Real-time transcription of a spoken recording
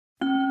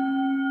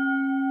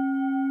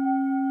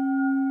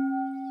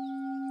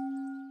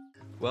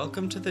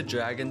Welcome to the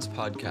Dragons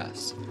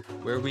Podcast,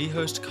 where we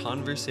host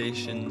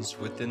conversations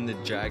within the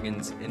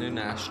Dragons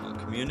international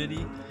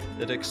community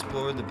that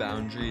explore the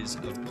boundaries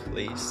of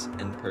place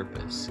and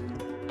purpose.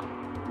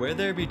 Where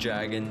There Be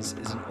Dragons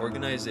is an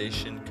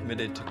organization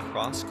committed to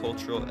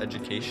cross-cultural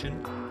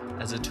education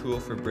as a tool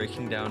for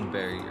breaking down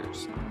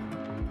barriers.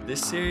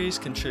 This series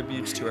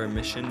contributes to our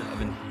mission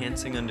of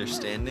enhancing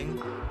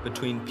understanding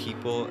between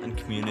people and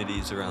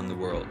communities around the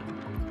world.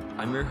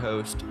 I'm your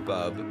host,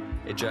 Bub,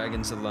 a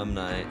Dragons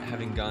alumni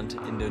having gone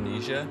to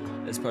Indonesia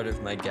as part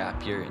of my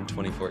gap year in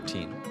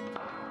 2014.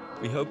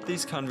 We hope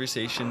these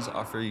conversations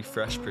offer you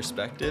fresh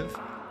perspective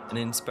and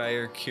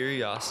inspire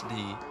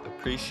curiosity,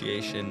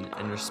 appreciation,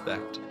 and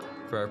respect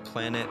for our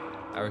planet,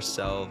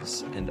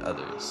 ourselves, and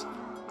others.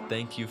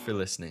 Thank you for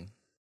listening.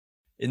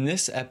 In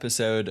this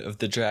episode of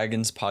the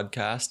Dragons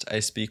Podcast,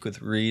 I speak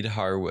with Reed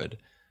Harwood.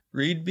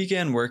 Reed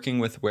began working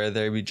with Where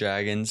There Be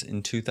Dragons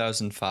in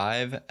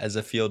 2005 as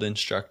a field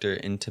instructor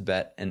in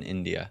Tibet and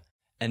India,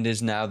 and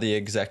is now the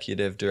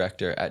executive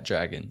director at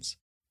Dragons.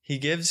 He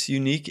gives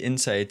unique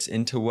insights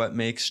into what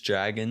makes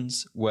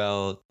Dragons,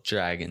 well,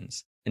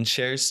 Dragons, and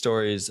shares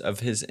stories of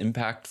his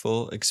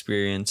impactful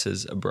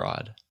experiences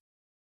abroad.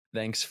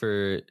 Thanks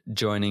for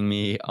joining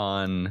me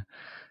on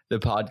the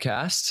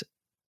podcast.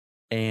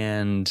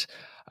 And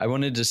I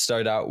wanted to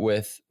start out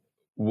with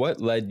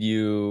what led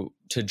you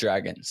to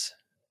Dragons?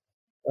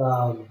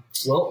 Well,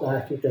 I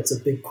think that's a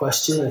big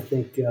question. I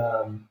think,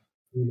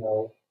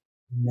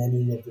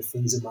 many of the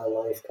things in my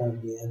life kind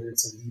of meandered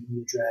to lead me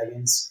to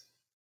Dragons.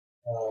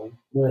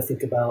 When I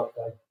think about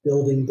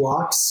building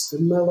blocks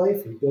in my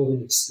life and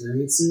building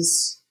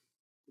experiences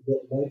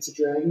that led to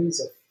Dragons,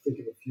 I think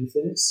of a few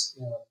things.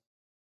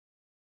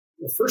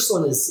 The first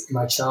one is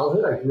my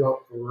childhood. I grew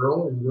up in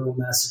rural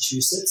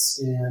Massachusetts,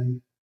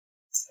 and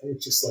I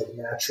just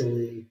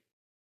naturally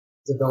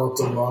developed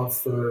a love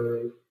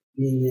for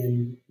being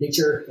in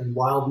nature and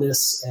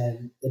wildness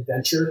and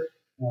adventure,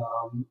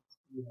 and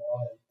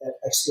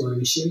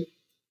exploration.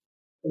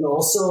 And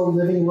also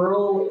living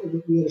rural,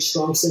 we had a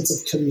strong sense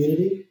of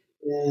community,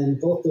 and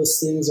both those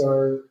things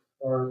are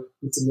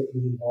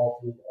intimately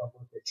involved with our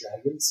work at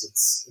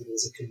Dragons. It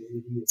is a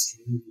community, it's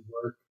community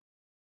work.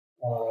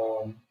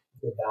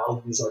 The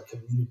values are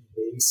community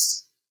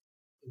based,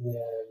 and we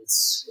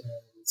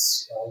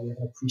have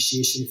an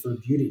appreciation for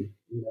beauty,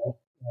 like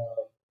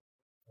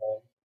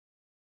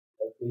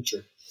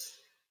nature.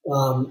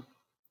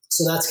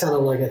 So that's kind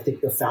of I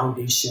think the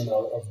foundation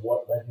of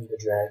what led me to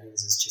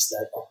Dragons is just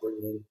that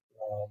upbringing,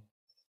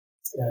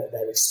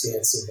 that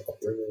expansive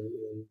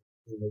upbringing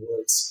in the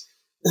woods.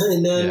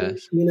 And then,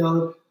 yes.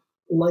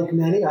 Like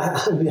many, I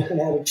had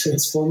a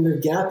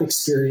transformative gap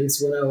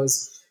experience when I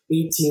was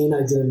 18.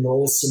 I did a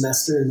Knowles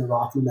semester in the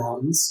Rocky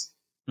Mountains.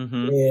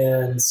 Mm-hmm.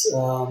 And,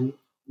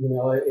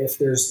 if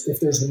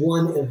there's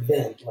one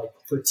event,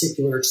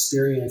 particular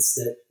experience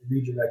that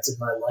redirected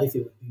my life,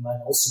 it would be my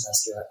Knowles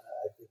semester.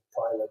 I think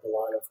probably like a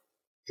lot of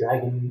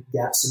Dragon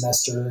Gap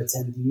semester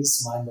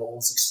attendees, my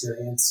Knowles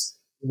experience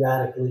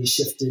radically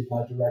shifted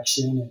my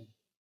direction and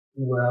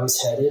where I was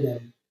headed,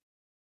 and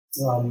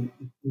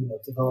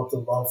developed a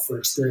love for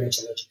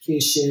experiential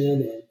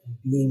education and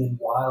being in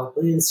wild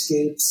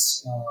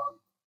landscapes,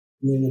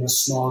 being in a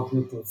small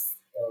group of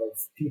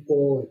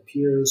people and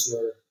peers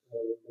where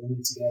we're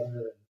learning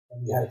together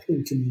and we had a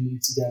good community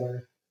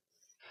together.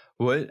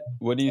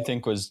 What do you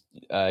think was,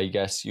 I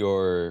guess,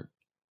 your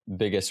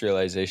biggest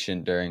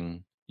realization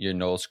during your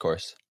Knowles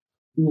course?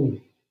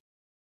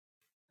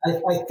 I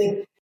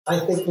think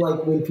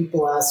when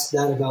people ask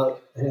that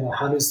about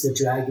how does your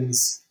Dragon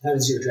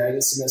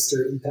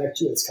semester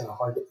impact you, it's kind of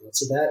hard to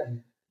answer that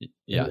in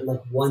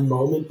one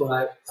moment.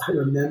 But I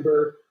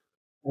remember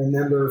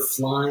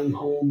flying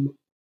home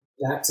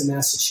back to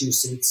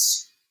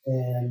Massachusetts,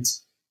 and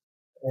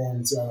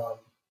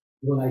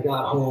when I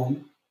got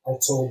home, I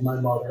told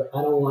my mother,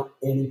 I don't want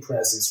any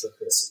presents for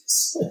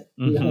Christmas.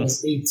 Mm-hmm. I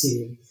was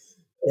 18,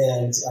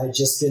 and I'd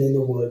just been in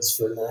the woods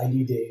for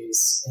 90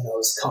 days, and I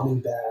was coming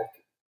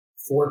back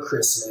for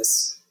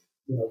Christmas,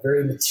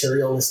 very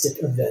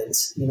materialistic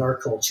event in our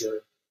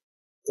culture.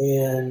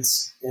 And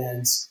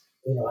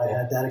I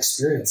had that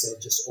experience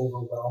of just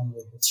overwhelmed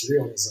with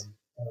materialism.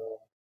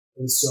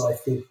 And so I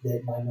think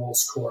that my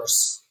Knowles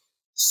course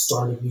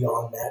started me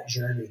on that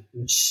journey,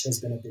 which has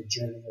been a big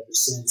journey ever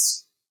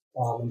since.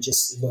 And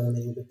just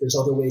learning that there's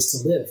other ways to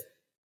live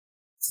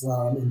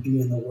and be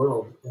in the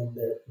world, and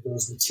that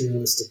those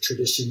materialistic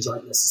traditions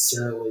aren't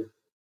necessarily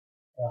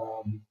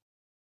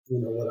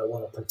what I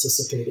want to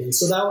participate in.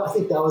 So I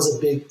think that was a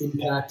big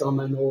impact on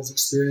my Knowles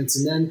experience.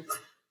 And then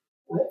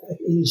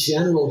in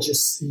general,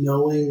 just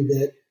knowing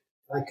that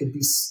I could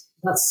be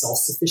not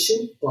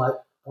self-sufficient,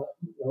 but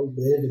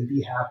live and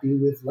be happy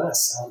with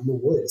less out in the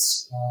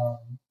woods,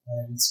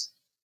 and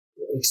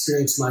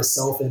experience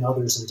myself and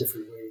others in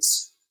different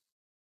ways.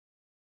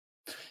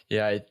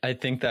 Yeah, I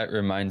think that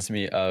reminds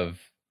me of,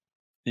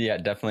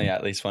 definitely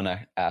at least one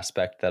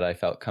aspect that I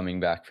felt coming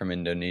back from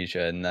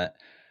Indonesia, and that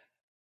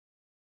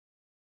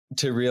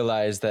to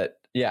realize that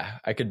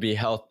I could be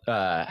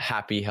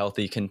happy,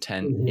 healthy,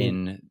 content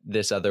in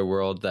this other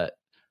world that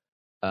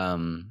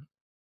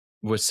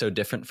was so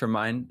different from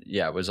mine.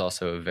 Yeah, it was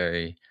also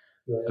Right.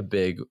 a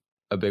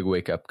big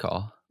wake up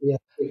call. Yeah, I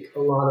think a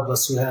lot of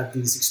us who have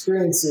these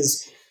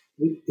experiences,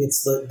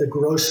 it's the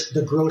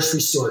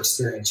grocery store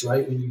experience,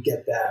 right? When you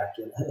get back,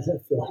 and I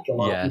feel like a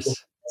lot of people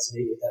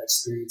resonate with that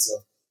experience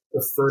of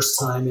the first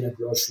time in a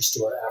grocery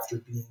store after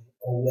being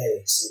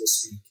away, so to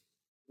speak.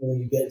 And when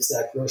you get into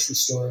that grocery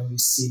store and you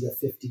see the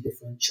 50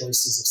 different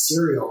choices of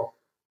cereal,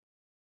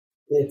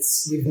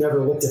 you've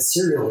never looked at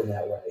cereal in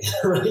that way,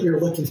 right? You're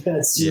looking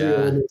at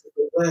cereal in a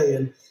different way,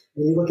 and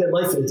you look at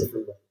life in a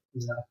different way.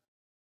 You know?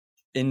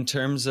 In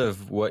terms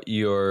of where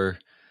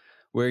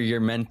your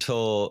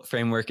mental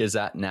framework is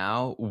at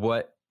now,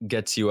 what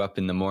gets you up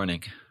in the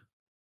morning?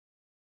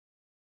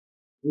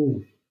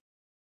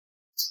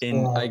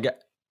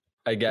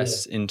 I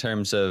guess in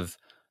terms of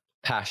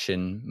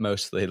passion,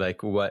 mostly,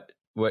 like what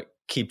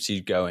keeps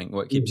you going?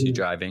 What keeps you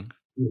driving?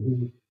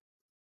 Mm-hmm.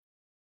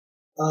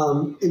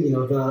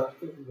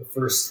 The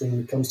first thing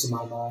that comes to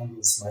my mind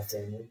is my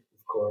family.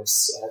 Of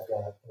course, I've got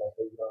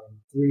a young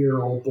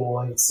 3-year-old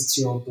boy,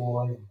 6-year-old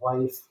boy, and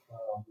wife.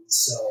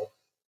 So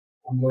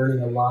I'm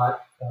learning a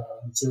lot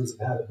in terms of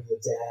how to be a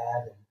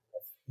dad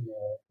and a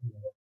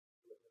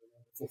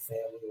wonderful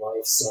family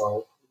life.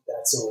 So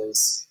that's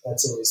always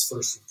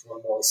first and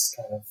foremost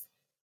kind of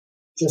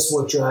just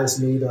what drives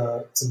me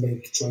to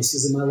make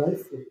choices in my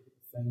life. It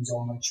frames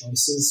all my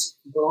choices,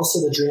 but also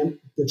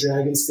the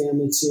Dragons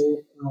family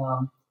too.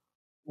 I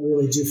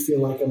really do feel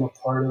like I'm a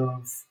part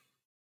of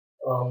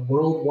a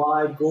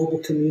worldwide global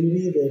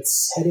community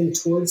that's heading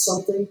towards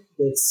something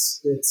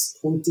that's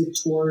pointed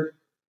toward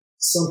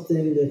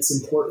something that's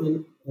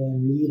important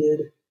and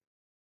needed.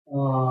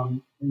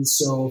 And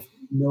so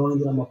knowing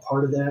that I'm a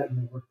part of that and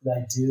the work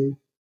that I do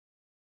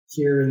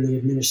here in the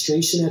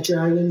administration at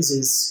Dragons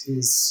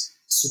is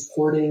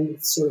supporting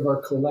sort of our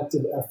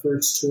collective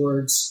efforts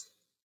towards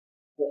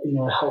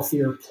a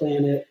healthier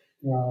planet,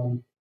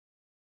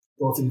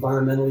 both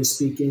environmentally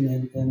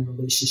speaking and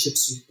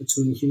relationships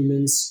between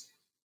humans.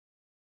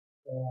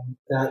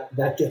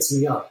 That gets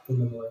me up in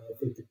the morning. I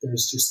think that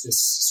there's just this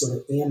sort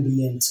of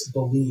ambient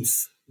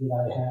belief that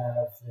I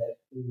have that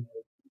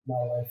my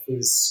life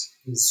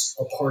is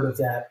a part of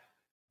that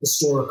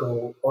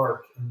historical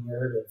arc and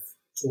narrative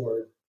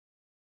towards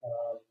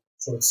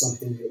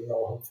something that we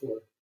all hope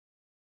for.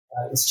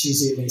 As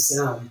cheesy it may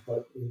sound,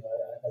 but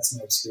that's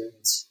my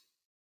experience.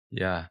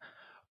 Yeah.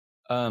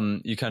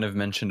 You kind of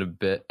mentioned a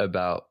bit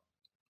about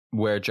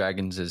where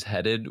Dragons is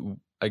headed.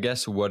 I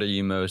guess, what are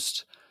you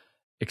most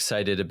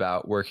excited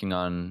about working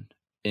on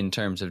in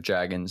terms of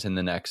Dragons in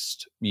the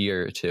next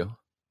year or two?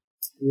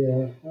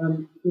 Yeah.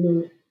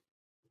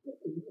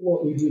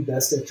 What we do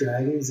best at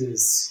Dragons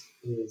is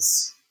we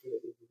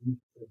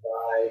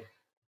provide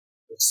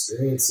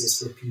experiences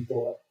for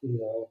people,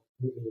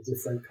 in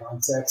different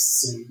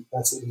contexts, and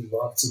that's what we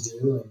love to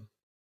do.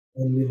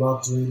 And we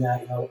love doing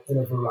that in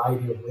a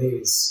variety of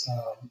ways.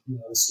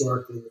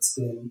 Historically, it's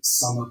been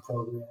summer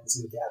programs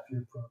and gap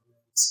year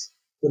programs,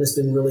 but it's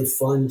been really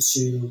fun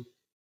to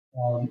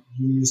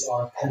use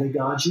our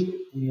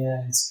pedagogy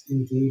and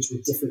engage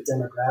with different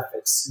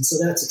demographics. And so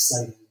that's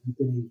exciting. We've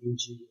been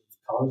engaging with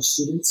college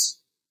students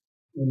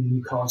in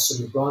new college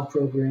study abroad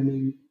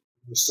programming.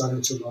 We're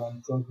starting to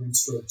run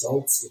programs for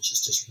adults, which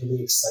is just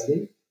really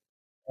exciting.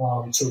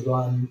 To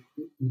run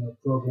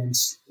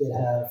programs that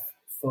have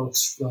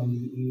folks from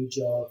the age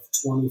of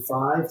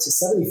 25 to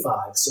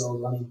 75. So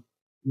running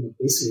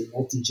basically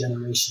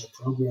multi-generational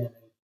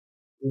programming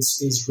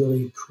is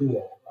really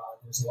cool.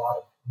 There's a lot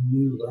of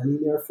new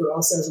learning there for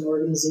us as an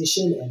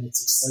organization, and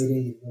it's exciting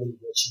and really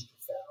rich and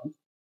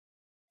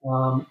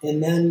profound.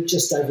 And then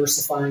just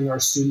diversifying our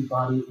student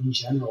body in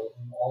general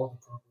in all of the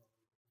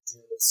programs we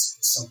do is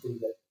something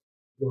that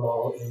we're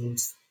all aimed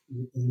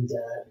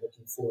at,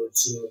 looking forward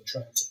to, and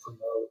trying to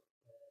promote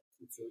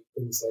through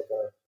things like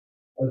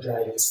our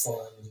Dragons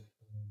Fund,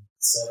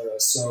 etc.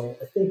 So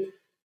I think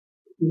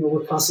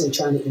we're constantly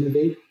trying to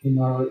innovate in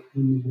the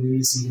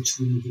ways in which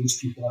we engage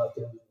people out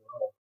there in the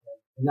world,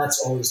 and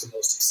that's always the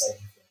most exciting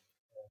thing.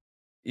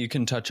 You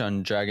can touch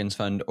on Dragons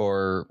Fund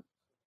or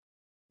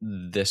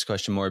this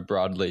question more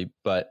broadly,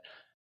 but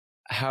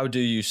how do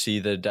you see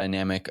the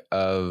dynamic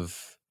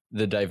of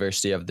the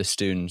diversity of the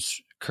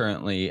students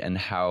currently, and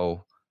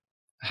how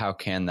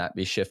can that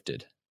be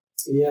shifted?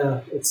 Yeah,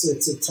 it's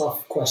a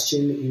tough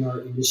question in our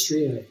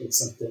industry, and I think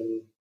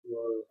something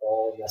we're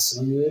all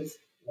wrestling with.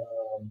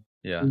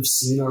 We've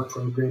seen our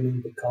programming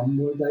become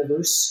more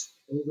diverse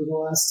over the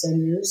last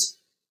 10 years,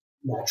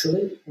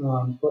 naturally,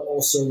 but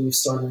also we've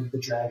started the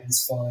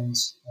Dragons Fund,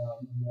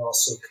 and we're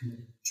also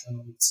committed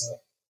internally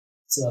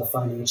to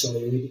financial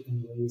aid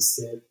in ways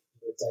that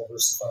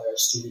diversify our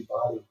student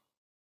body.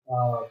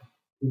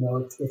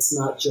 It's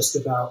not just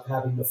about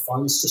having the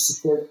funds to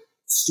support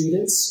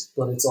students,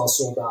 but it's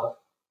also about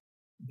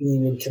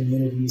being in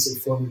communities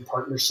and forming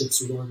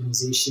partnerships with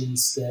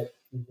organizations that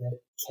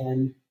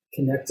can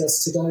connect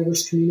us to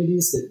diverse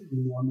communities that we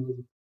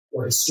normally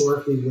or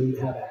historically wouldn't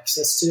have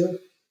access to.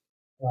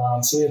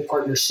 So we have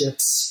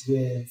partnerships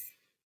with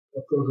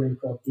a program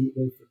called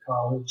Gateway for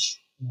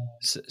College,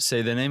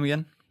 Say the name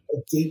again. A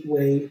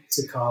Gateway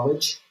to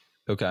College.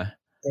 Okay.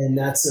 And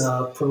that's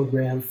a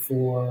program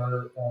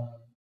for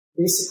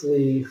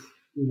basically,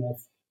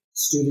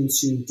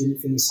 students who didn't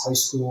finish high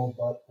school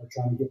but are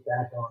trying to get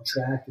back on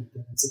track and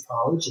get into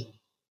college. And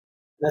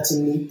that's a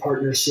neat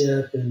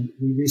partnership. And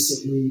we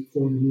recently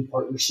formed a new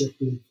partnership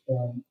with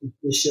the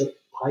Bishop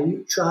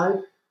Paiute Tribe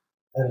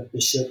out of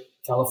Bishop,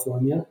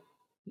 California.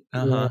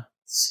 Uh-huh.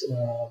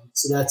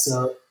 So that's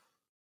a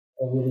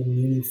really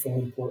meaningful,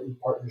 important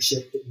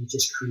partnership that we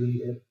just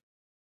created.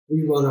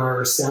 We run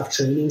our staff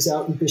trainings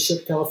out in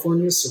Bishop,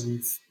 California, so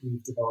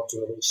we've developed a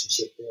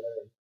relationship there.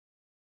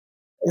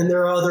 And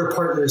there are other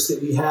partners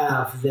that we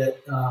have that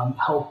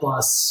help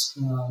us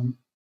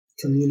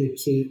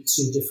communicate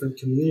to different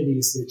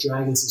communities that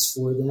Dragons is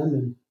for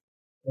them,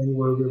 and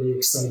we're really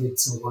excited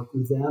to work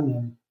with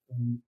them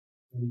and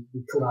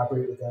we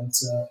collaborate with them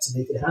to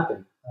make it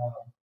happen.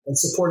 And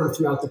support them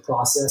throughout the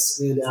process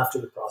and after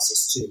the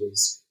process too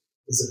is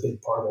a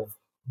big part of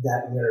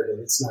that narrative.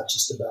 It's not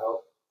just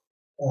about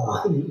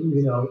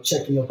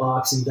checking a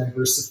box and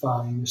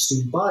diversifying your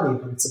student body,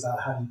 but it's about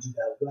how do you do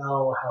that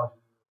well, how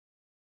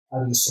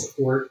do you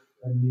support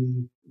a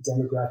new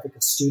demographic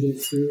of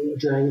student through a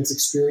Dragons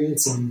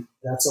experience, and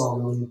that's all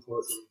really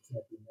important and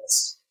can't be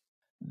missed.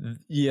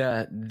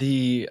 Yeah,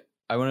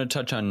 I want to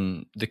touch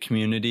on the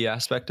community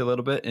aspect a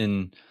little bit,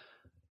 in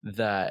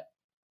that,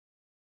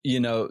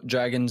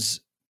 Dragons'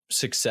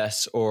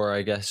 success, or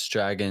I guess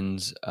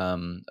Dragons'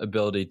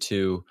 ability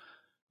to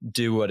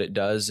do what it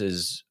does,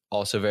 is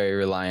also very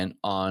reliant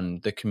on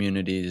the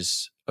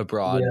communities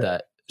abroad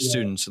that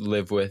students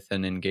live with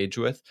and engage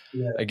with.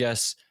 Yeah. I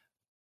guess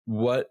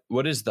what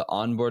is the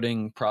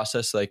onboarding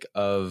process like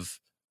of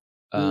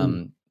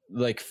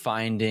like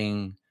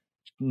finding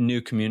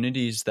new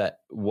communities that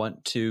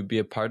want to be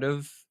a part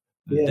of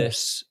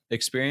this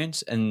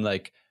experience, and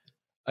like,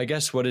 I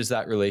guess, what is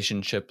that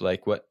relationship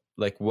like? What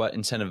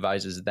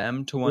incentivizes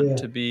them to want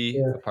to be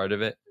a part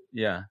of it?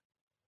 Yeah.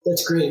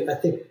 That's great. I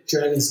think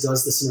Dragons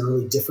does this in a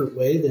really different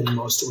way than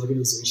most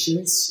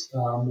organizations,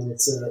 and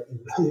it's a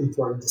really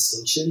important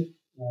distinction.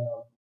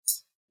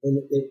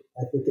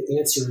 I think the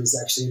answer is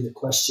actually in the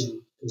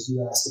question, because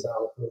you asked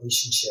about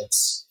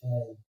relationships.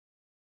 And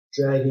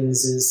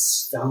Dragons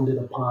is founded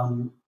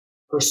upon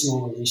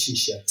personal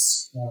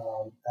relationships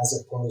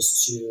as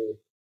opposed to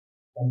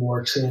a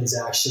more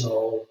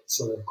transactional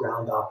sort of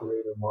ground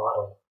operator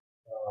model.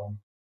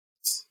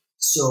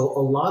 So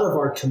a lot of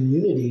our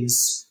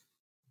communities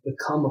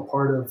become a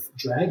part of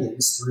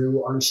Dragons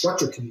through our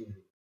instructor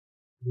community.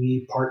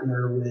 We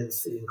partner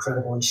with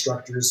incredible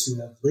instructors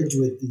who have lived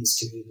with these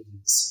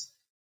communities,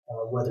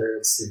 whether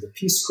it's through the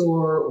Peace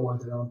Corps or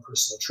their own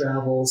personal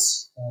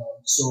travels.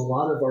 So a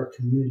lot of our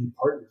community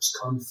partners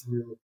come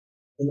through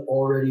an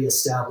already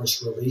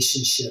established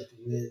relationship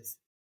with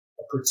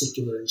a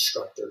particular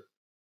instructor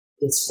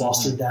that's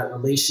fostered that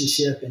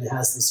relationship and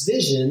has this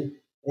vision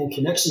and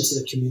connection to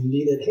the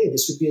community that, hey,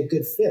 this would be a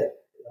good fit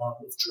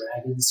if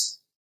Dragons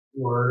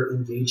were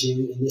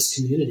engaging in this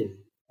community.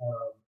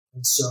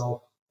 And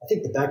so I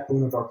think the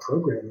backbone of our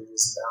programming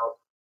is about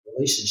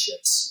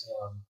relationships.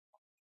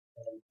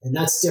 And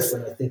that's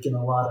different. I think in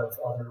a lot of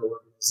other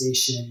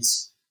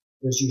organizations,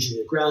 there's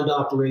usually a ground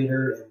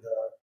operator, and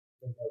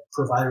a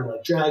provider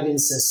like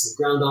Dragons says to the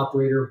ground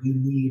operator, we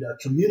need a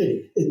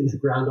community, and the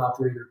ground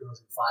operator goes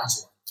and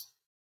finds one.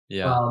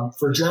 Yeah.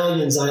 For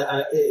Dragons,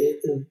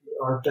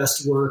 our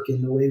best work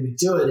and the way we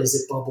do it is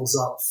it bubbles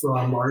up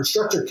from our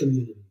instructor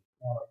community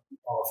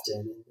often,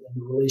 and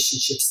the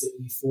relationships that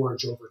we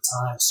forge over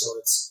time. So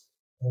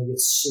I think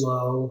it's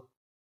slow.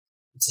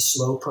 It's a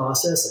slow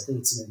process. I think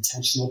it's an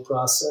intentional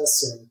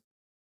process, and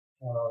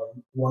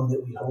one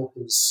that we hope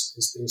is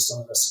based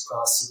on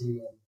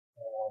reciprocity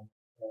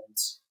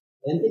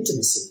and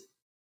intimacy.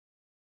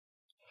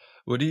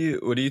 What do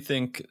you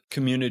think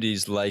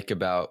communities like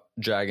about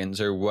Dragons,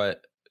 or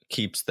what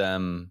keeps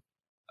them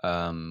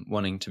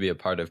wanting to be a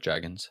part of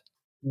Dragons?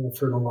 I've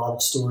heard a lot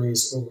of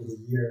stories over the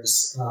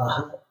years,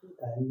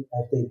 and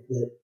I think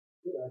that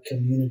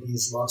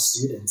communities love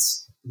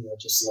students.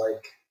 Just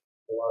like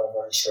a lot of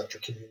our instructor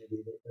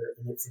community, that they're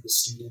in it for the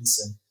students,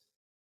 and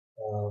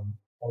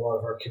a lot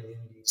of our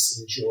communities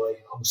enjoy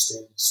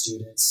hosting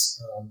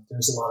students.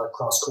 There's a lot of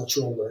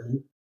cross-cultural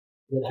learning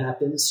that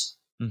happens,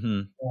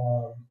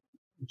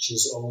 which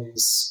is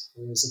always a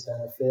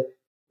benefit.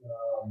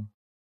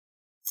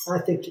 I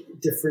think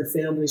different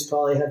families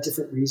probably have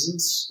different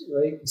reasons,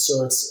 right?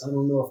 So I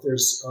don't know if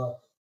there's a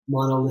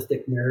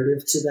monolithic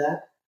narrative to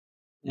that.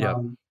 Yeah.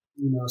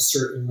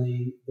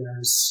 Certainly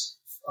there's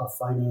a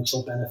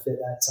financial benefit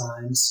at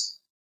times.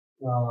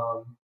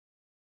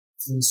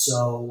 And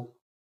so,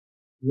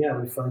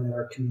 we find that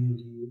our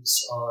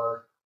communities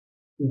are,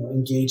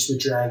 engaged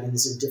with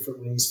Dragons in different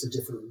ways for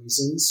different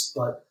reasons.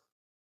 But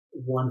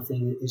one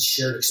thing is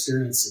shared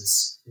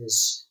experiences,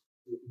 is,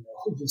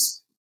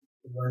 just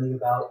learning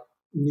about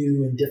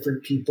new and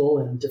different people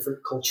and different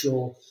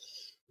cultural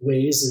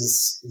ways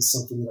is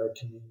something that our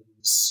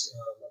communities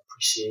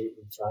appreciate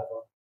and thrive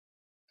on.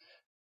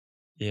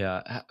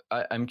 Yeah.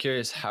 I'm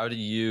curious, how do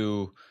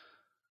you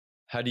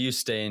how do you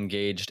stay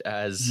engaged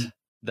as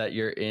that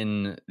you're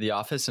in the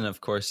office? And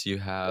of course you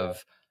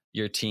have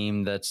your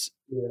team that's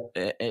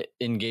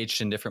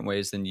engaged in different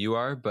ways than you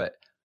are, but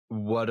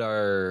what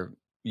are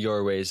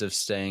your ways of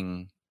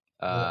staying,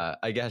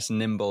 I guess,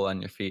 nimble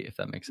on your feet, if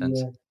that makes sense?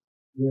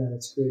 Yeah,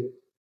 that's great.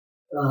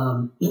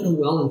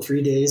 Well, in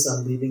 3 days,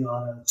 I'm leaving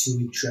on a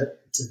 2-week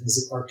trip to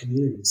visit our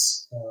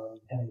communities,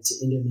 heading to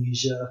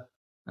Indonesia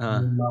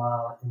and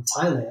in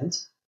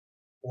Thailand.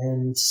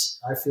 And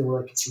I feel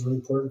like it's really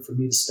important for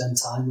me to spend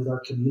time with our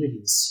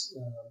communities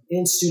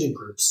and student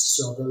groups.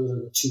 So those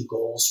are the two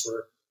goals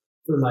for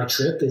my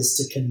trip, is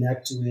to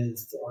connect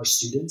with our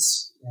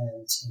students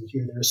and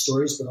hear their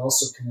stories, but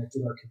also connect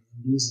with our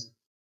communities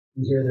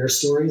and hear their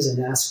stories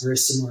and ask very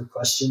similar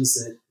questions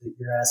that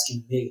you're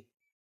asking me.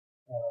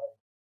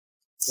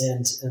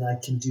 And I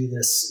can do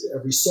this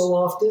every so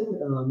often,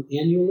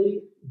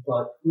 annually,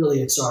 but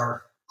really it's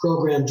our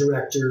program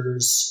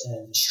directors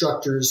and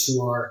instructors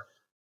who are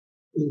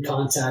in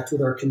contact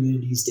with our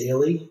communities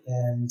daily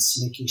and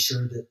making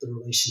sure that the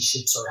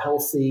relationships are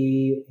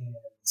healthy and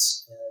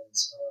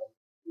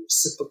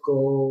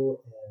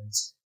reciprocal, and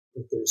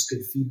that there's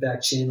good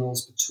feedback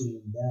channels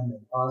between them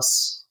and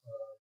us.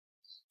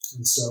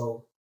 And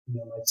so,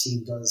 my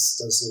team does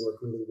the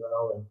work really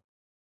well, and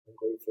I'm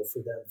grateful for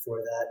them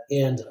for that.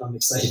 And I'm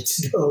excited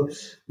to go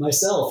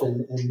myself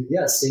and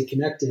stay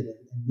connected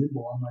and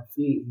nimble on my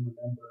feet and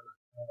remember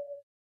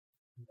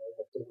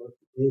what the work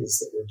is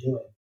that we're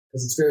doing.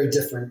 Because it's very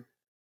different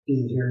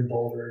being here in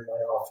Boulder in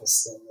my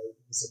office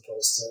as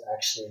opposed to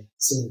actually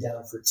sitting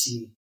down for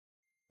tea,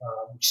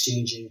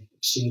 exchanging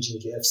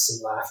gifts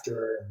and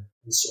laughter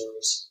and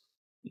stories.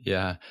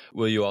 Yeah.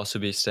 Will you also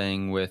be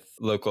staying with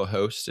local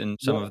hosts in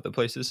some of the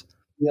places?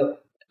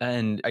 Yep.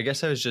 And I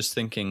guess I was just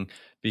thinking,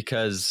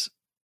 because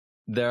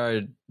there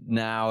are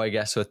now, I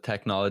guess, with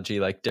technology,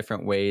 like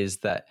different ways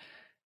that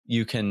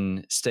you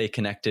can stay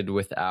connected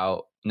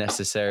without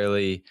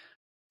necessarily,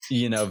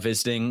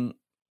 visiting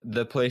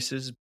the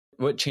places.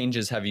 What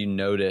changes have you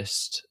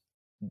noticed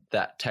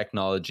that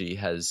technology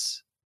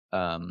has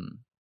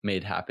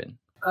made happen?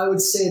 I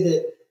would say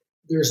that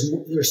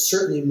there's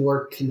certainly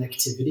more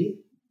connectivity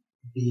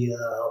via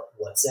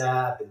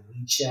WhatsApp and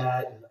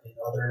WeChat and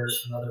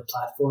other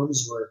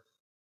platforms where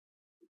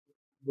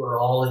we're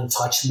all in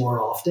touch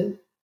more often,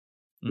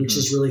 which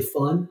is really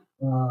fun.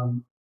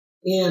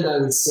 And I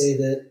would say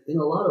that in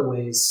a lot of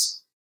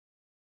ways,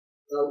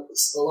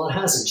 a lot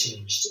hasn't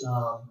changed.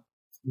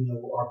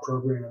 Our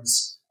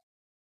programs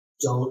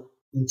don't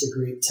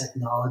integrate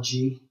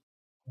technology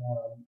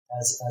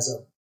as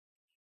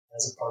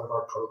a part of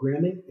our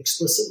programming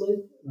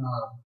explicitly,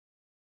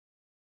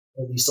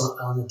 at least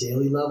on a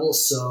daily level.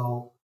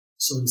 So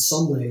in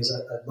some ways,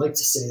 I'd like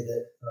to say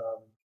that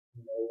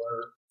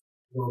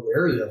we're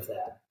wary of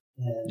that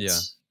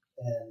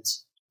and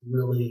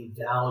really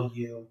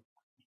value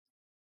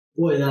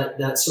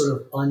that sort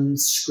of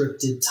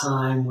unscripted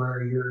time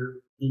where you're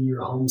in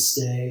your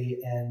homestay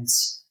and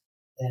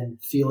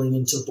feeling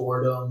into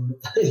boredom,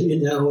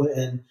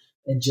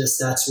 and just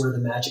that's where the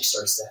magic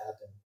starts to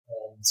happen.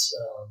 And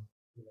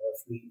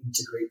if we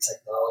integrate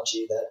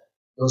technology, that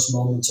those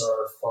moments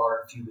are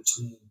far and few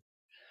between.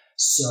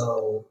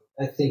 So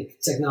I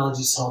think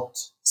technology's helped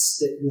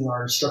with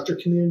our instructor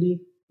community,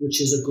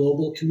 which is a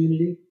global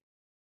community,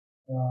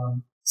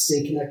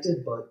 stay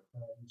connected. But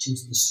in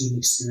terms of the student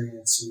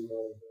experience, we're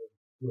really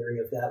wary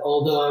of that.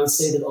 Although I would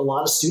say that a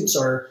lot of students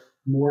are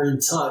more in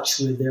touch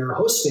with their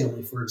host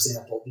family, for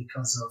example,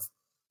 because of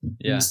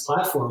these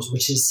platforms,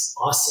 which is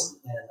awesome.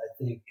 And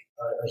I think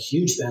a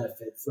huge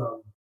benefit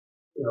from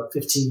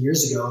 15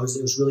 years ago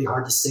it was really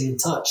hard to stay in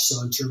touch.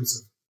 So in terms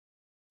of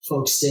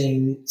folks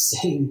staying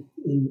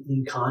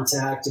in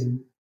contact and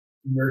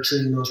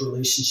nurturing those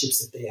relationships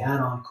that they had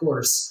on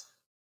course,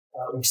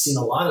 we've seen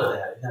a lot of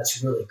that, and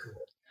that's really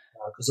cool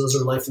because those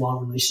are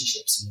lifelong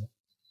relationships.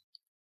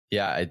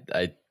 Yeah,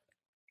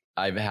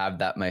 I have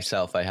that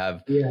myself. I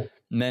have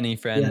many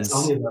friends. Yeah,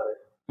 tell me about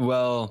it.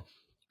 Well,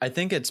 I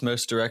think it's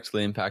most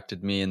directly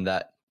impacted me in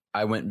that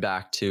I went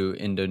back to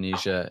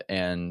Indonesia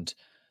and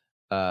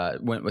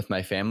went with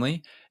my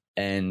family,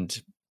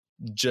 and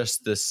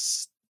just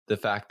the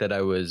fact that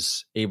I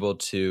was able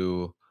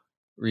to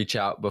reach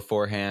out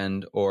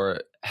beforehand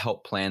or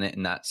help plan it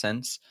in that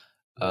sense,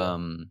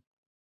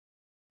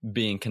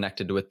 being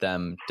connected with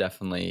them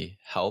definitely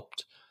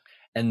helped.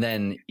 And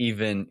then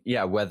even,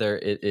 whether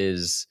it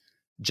is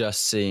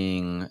just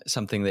seeing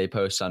something they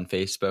post on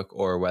Facebook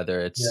or whether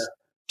it's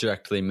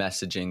directly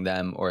messaging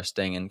them or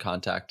staying in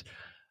contact,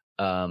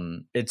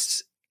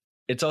 it's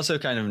also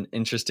kind of an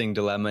interesting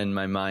dilemma in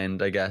my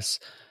mind, I guess,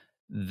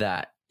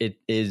 that it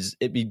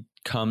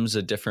becomes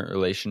a different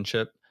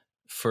relationship.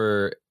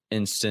 For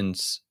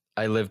instance,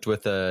 I lived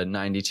with a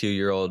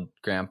 92-year-old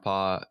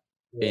grandpa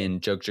in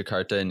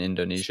Yogyakarta in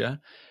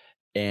Indonesia,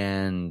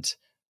 and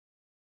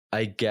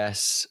I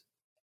guess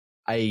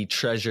I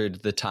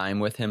treasured the time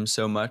with him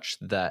so much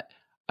that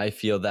I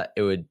feel that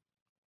it would,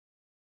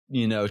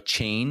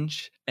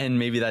 change. And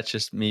maybe that's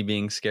just me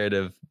being scared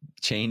of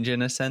change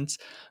in a sense.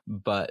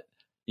 But,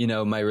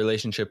 my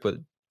relationship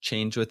with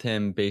change with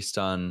him based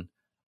on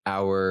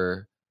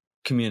our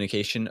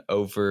communication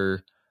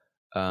over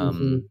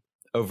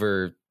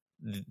over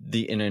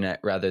the internet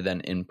rather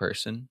than in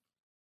person.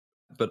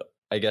 But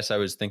I guess I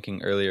was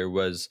thinking earlier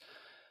was,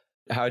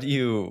 how do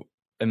you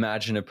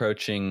imagine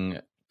approaching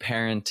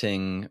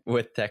parenting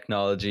with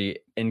technology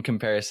in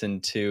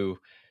comparison to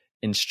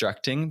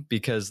instructing?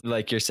 Because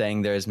like you're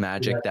saying, there's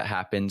magic that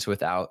happens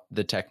without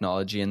the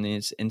technology in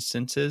these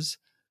instances,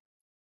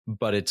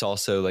 but it's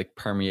also like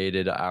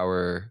permeated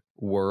our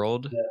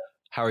world. Yeah.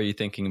 How are you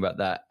thinking about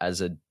that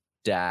as a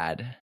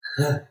dad?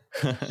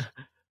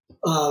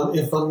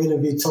 If I'm going to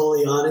be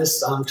totally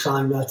honest, I'm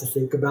trying not to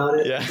think about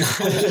it. Yeah.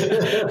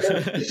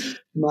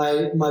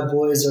 My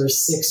boys are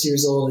 6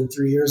 years old and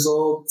 3 years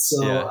old,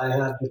 so I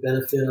have the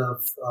benefit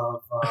of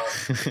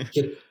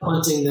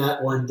punting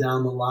that one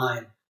down the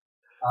line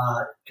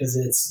because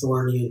it's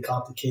thorny and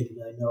complicated.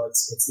 I know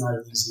it's not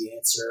an easy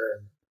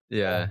answer,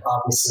 and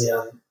obviously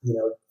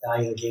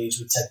I engage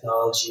with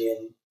technology,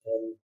 and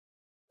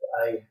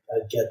I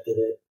get that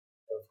it,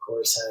 of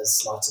course,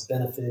 has lots of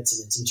benefits,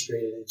 and it's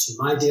integrated into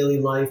my daily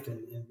life and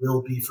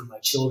will be for my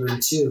children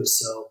too.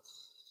 So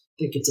I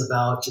think it's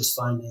about just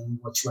finding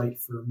what's right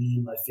for me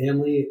and my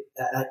family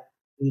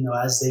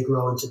as they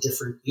grow into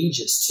different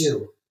ages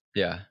too.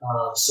 Yeah.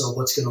 So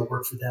what's going to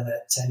work for them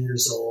at 10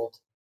 years old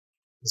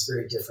is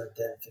very different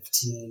than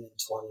 15 and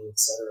 20,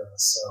 etc.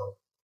 So,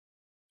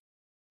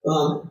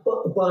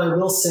 but I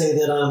will say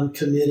that I'm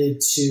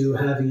committed to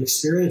having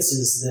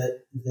experiences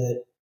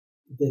that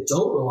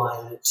don't rely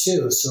on it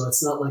too. So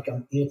it's not like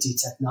I'm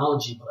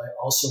anti-technology, but I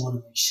also want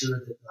to make sure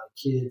that my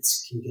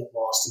kids can get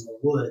lost in the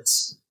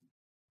woods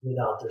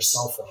without their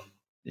cell phone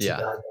to guide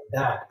them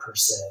back, per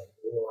se,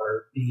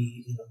 or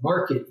be in a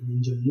market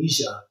in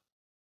Indonesia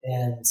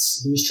and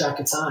lose track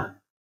of time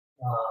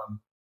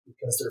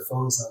because their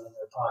phone's not in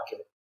their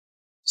pocket.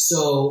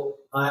 So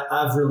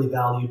I've really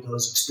valued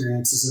those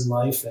experiences in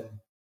life, and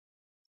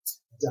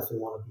I definitely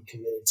want to be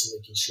committed to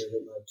making sure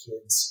that my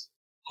kids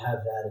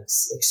have that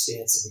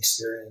expansive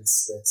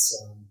experience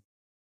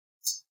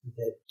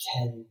that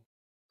can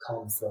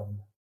come from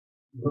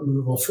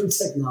removal from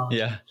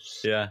technology.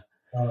 Yeah.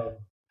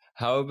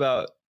 How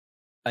about,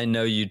 I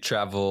know you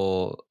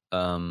travel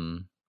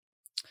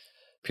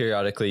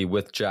periodically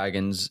with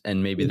Dragons,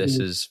 and maybe this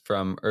is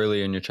from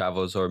earlier in your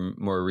travels or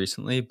more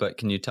recently, but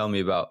can you tell me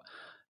about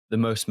the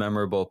most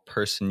memorable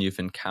person you've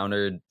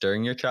encountered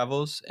during your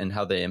travels and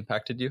how they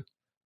impacted you?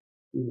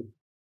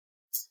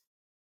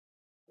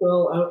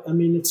 Well, I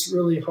mean, it's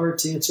really hard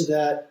to answer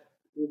that.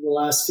 The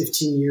last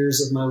 15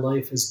 years of my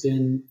life has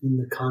been in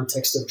the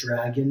context of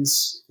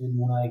Dragons. And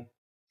when I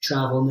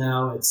travel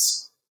now,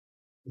 it's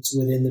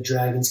within the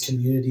Dragons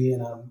community,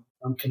 and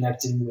I'm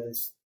connecting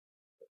with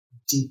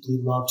deeply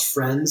loved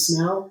friends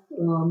now,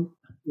 who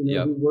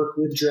work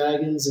with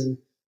Dragons. And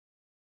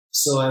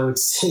so I would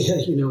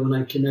say, when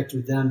I connect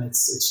with them,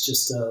 it's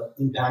just an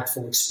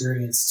impactful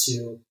experience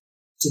to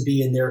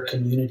be in their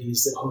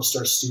communities that host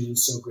our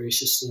students so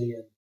graciously.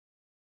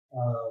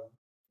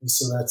 And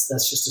so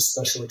that's just a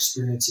special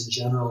experience in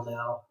general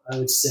now. I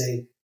would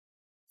say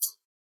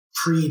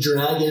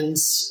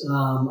pre-Dragons,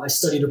 I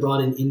studied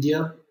abroad in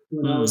India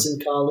when I was in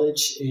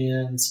college,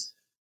 and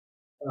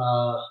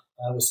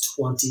I was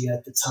 20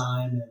 at the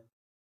time,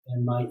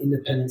 and my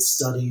independent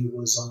study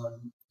was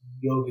on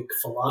yogic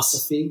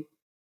philosophy.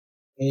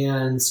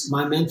 And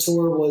my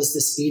mentor was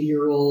this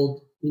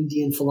 80-year-old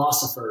Indian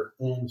philosopher,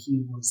 and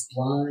he was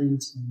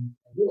blind and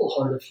a little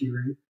hard of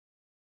hearing.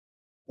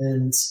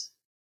 And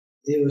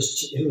it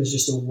was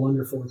just a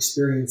wonderful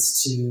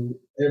experience to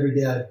every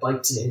day I'd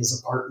bike to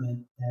his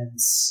apartment and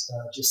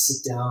just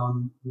sit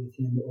down with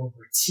him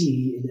over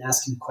tea and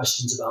ask him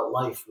questions about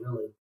life,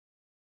 really.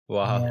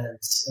 Wow.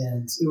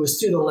 And it was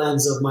through the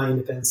lens of my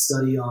independent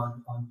study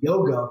on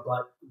yoga,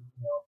 but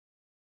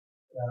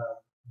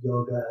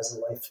yoga as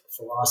a life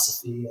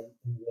philosophy and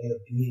way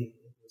of being.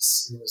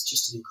 It was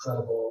just an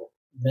incredible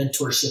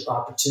mentorship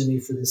opportunity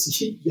for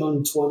this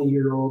young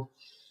 20-year-old.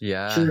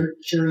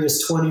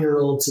 Curious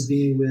 20-year-old to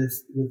be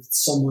with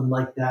someone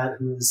like that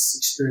who has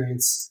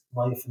experienced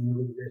life in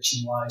really rich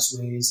and wise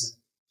ways,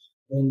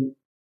 and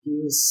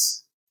he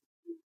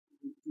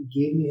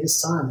gave me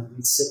his time, and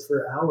we'd sit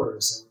for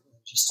hours and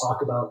just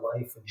talk about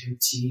life and drink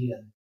tea,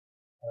 and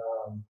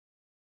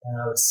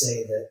I would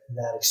say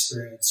that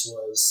experience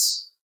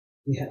was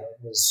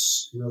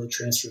really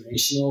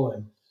transformational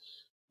and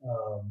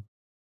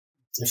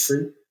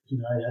different.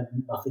 I had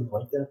nothing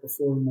like that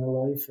before in my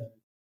life, and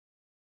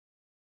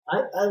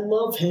I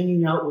love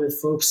hanging out with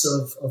folks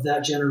of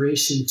that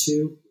generation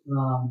too.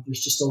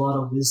 There's just a lot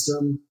of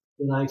wisdom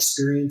that I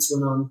experience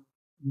when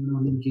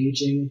I'm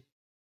engaging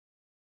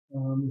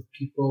with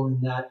people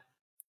in that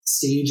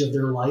stage of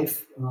their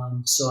life.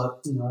 So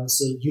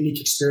it's a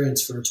unique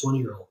experience for a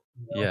 20-year-old.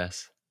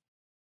 Yes.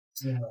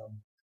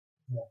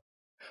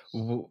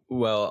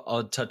 Well,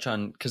 I'll touch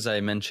on, because I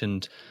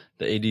mentioned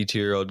the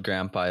 82-year-old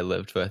grandpa I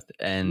lived with,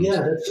 and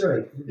that's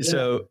right.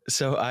 Exactly.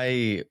 So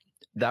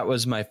that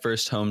was my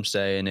first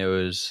homestay, and it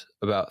was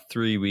about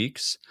 3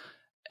 weeks.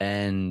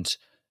 And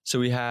so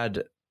we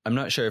had I'm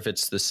not sure if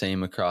it's the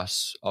same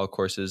across all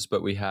courses,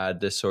 but we had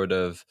this sort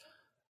of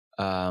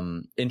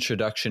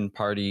introduction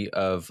party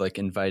of like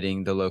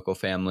inviting the local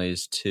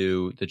families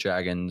to the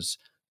Dragons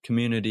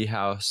community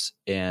house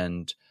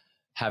and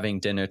having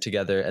dinner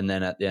together. And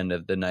then at the end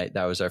of the night,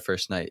 that was our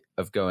first night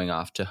of going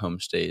off to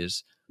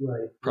homestays,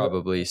 Right.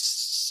 probably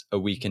a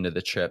week into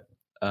the trip.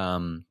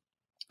 And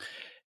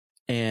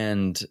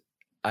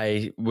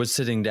I was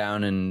sitting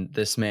down and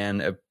this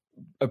man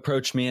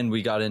approached me and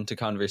we got into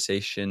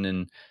conversation,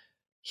 and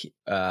he,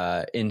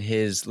 in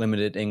his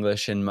limited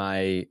English and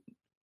my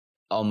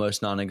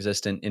almost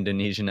non-existent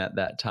Indonesian at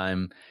that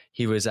time,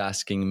 he was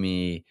asking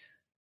me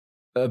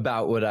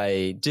about what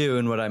I do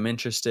and what I'm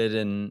interested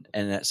in.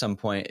 And at some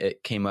point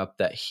it came up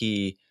that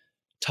he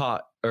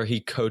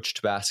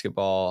coached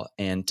basketball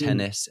and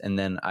tennis. And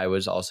then I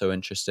was also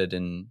interested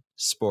in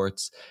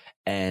sports,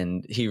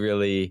 and he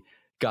really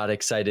got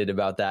excited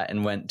about that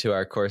and went to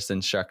our course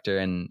instructor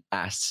and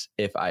asked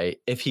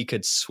if he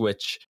could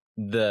switch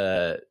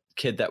the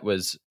kid that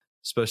was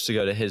supposed to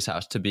go to his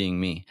house to being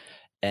me.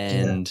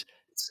 And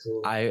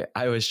cool.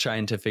 I was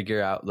trying to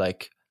figure out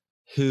like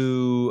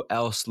who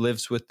else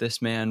lives with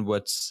this man.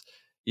 What's,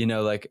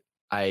 like,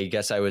 I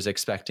guess I was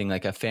expecting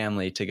like a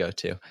family to go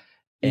to.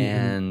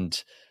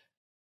 And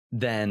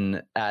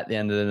then at the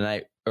end of the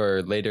night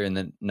or later in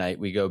the night,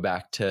 we go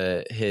back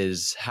to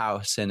his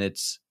house and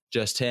it's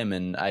just him.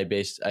 And I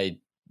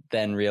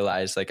then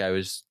realized like I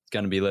was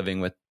going to be living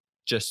with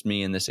just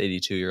me and this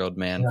 82-year-old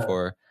man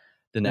for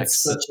the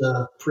next. That's such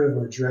a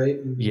privilege, right?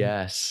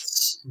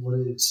 Yes. What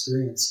an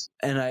experience.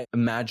 And I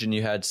imagine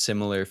you had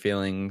similar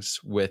feelings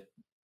with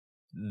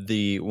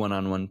the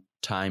one-on-one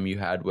time you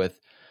had with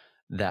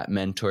that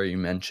mentor you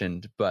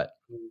mentioned, but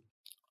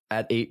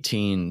at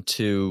 18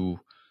 to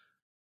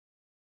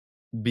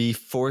be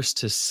forced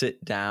to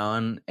sit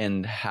down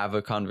and have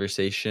a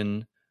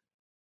conversation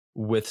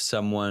with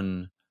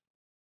someone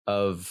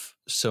of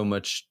so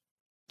much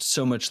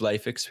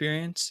life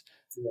experience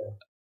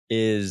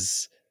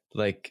is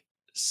like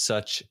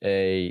such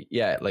a,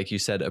 like you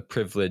said, a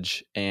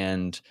privilege,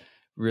 and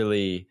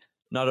really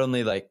not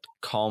only like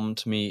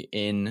calmed me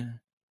in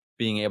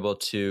being able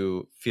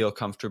to feel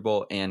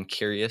comfortable and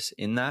curious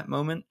in that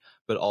moment,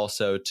 but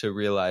also to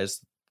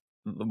realize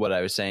what I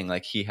was saying,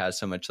 like he has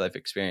so much life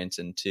experience,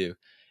 and to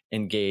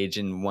engage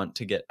and want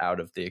to get out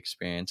of the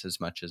experience as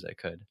much as I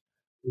could.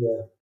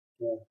 Yeah,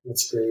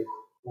 that's great.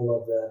 I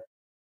love that.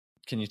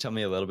 Can you tell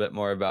me a little bit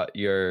more about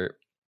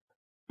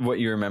what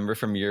you remember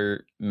from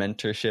your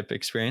mentorship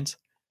experience?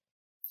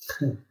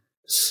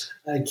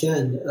 I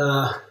can.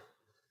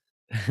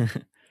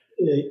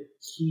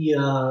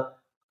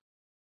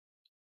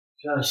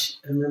 Gosh,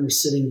 I remember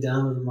sitting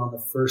down with him on the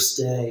first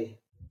day,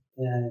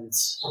 and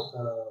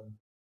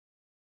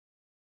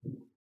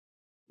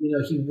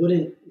he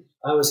wouldn't.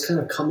 I was kind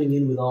of coming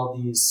in with all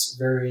these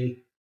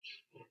very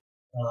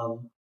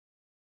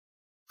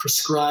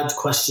prescribed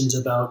questions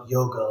about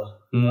yoga,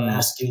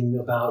 asking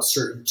about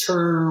certain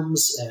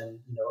terms, and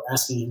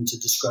asking him to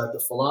describe the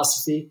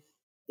philosophy,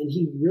 and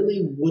he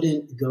really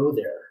wouldn't go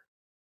there.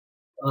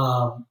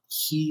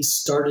 He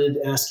started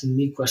asking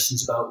me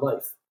questions about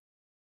life.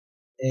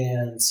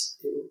 And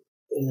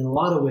in a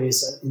lot of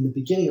ways, in the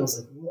beginning, I was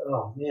like,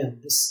 oh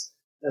man, this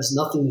has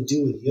nothing to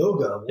do with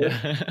yoga.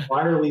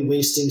 Why are we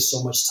wasting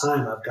so much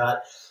time? I've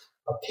got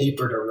a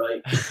paper to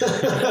write,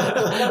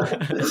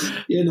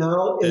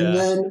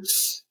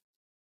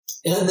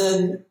 and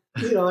then,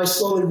 I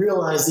slowly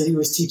realized that he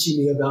was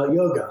teaching me about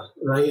yoga,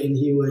 right? And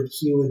he would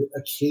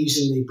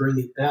occasionally bring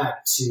it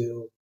back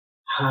to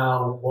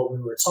how what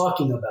we were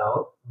talking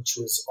about, which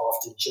was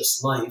often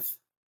just life,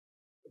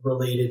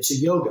 related to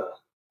yoga.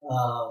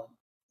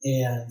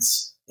 And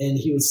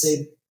he would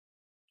say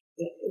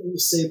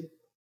it's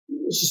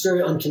just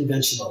very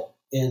unconventional,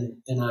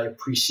 and I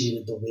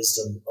appreciated the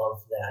wisdom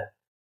of that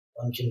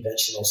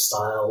unconventional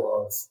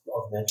style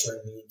of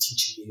mentoring me and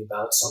teaching me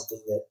about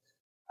something that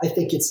I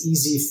think it's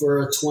easy for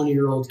a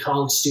 20-year-old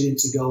college student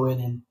to go in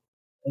and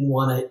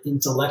want to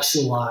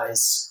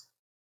intellectualize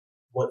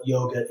what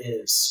yoga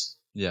is.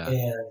 Yeah.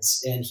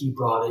 And he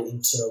brought it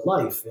into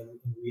life and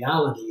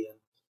reality,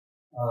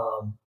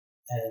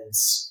 and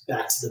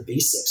back to the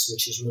basics,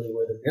 which is really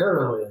where the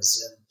marrow is.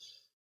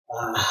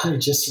 And I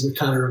just would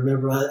kind of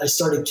remember, I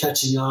started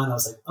catching on. I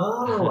was like,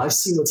 oh, I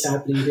see what's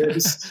happening here.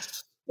 And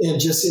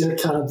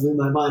it kind of blew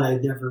my mind. I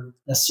had never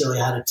necessarily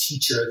had a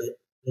teacher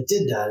that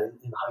did that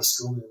in high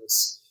school. It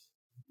was,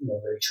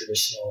 very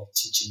traditional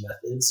teaching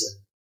methods.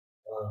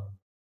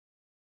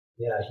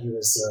 And he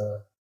was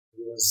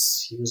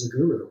a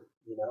guru,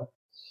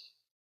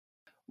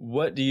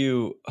 What do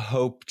you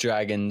hope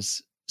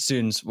Dragons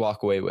students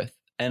walk away with?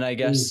 And I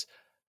guess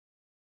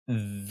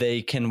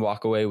they can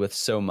walk away with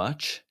so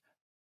much,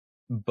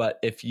 but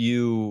if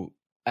you,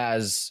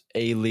 as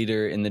a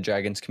leader in the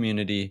Dragons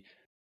community,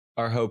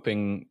 are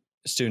hoping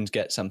students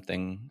get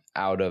something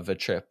out of a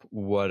trip,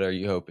 what are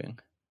you hoping?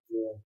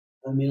 Yeah,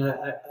 I mean,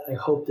 I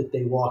hope that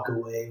they walk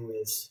away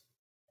with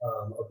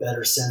a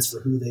better sense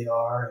for who they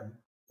are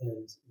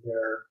and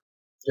their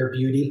their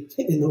beauty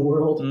in the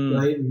world,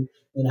 right? And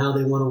how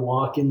they want to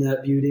walk in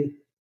that beauty,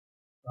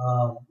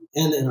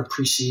 and an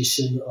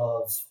appreciation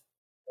of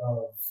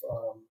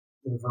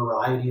the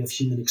variety of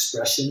human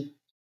expression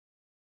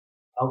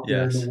out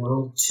there in the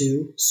world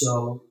too.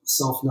 So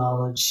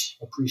self-knowledge,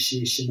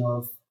 appreciation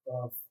of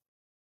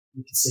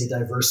you could say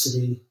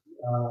diversity,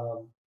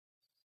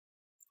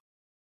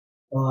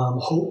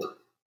 hope.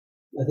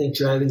 I think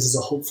Dragons is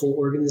a hopeful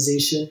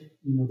organization.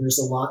 There's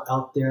a lot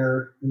out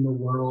there in the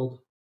world,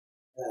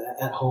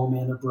 at home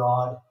and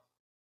abroad,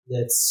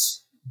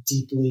 that's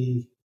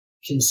deeply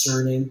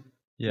concerning.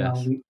 Yeah. I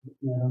don't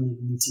even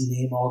need to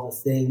name all the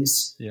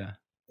things. Yeah.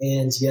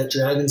 And yet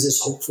Dragons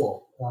is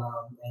hopeful,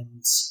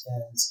 and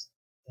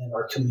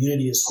our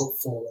community is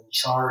hopeful and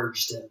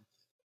charged and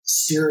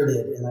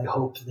spirited. And I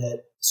hope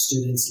that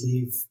students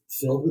leave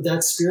filled with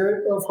that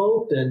spirit of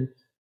hope and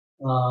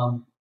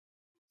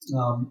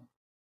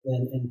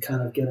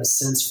kind of get a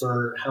sense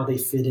for how they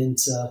fit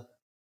into,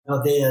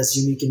 how they as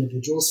unique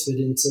individuals fit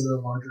into the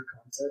larger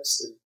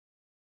context, and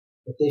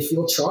that they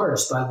feel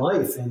charged by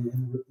life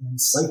and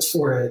psyched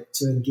for it,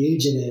 to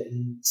engage in it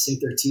and sink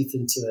their teeth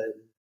into it.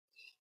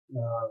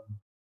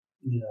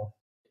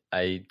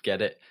 I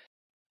get it.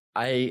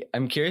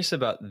 I'm curious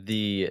about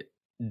the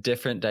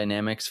different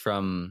dynamics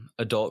from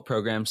adult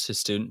programs to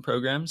student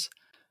programs.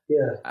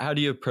 Yeah. How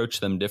do you approach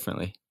them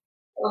differently?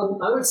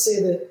 I would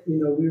say that,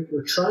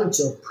 we're trying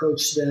to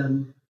approach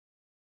them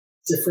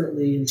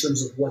differently in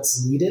terms of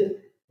what's needed,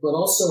 but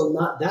also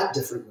not that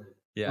differently.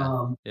 Yeah.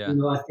 I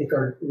think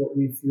what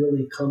we've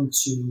really come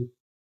to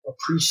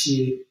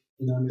appreciate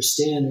and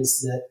understand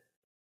is that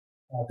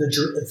the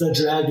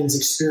Dragons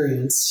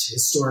experience,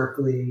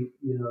 historically,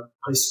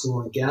 high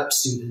school and GAP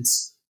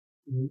students,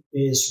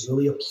 is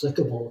really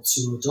applicable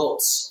to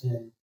adults.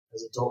 And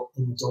as an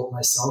adult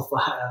myself,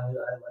 I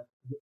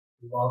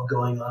love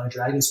going on a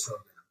Dragons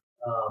program.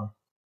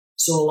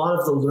 So a lot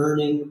of the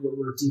learning,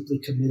 we're deeply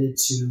committed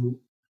to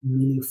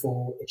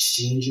meaningful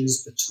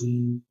exchanges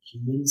between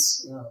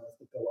humans. I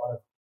think a lot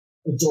of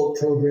adult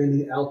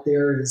programming out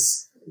there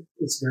it's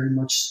very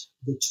much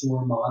the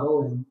tour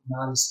model and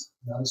not as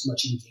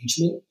much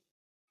engagement.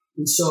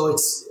 And so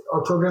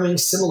our programming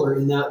is similar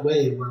in that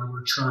way, where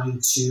we're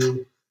trying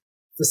to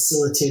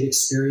facilitate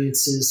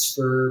experiences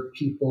for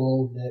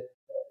people that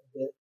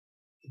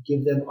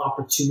give them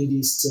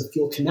opportunities to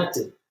feel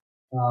connected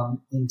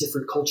in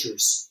different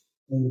cultures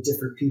and with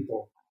different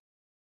people.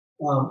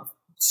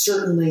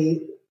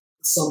 Certainly,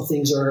 some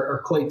things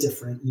are quite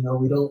different.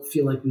 We don't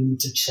feel like we need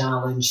to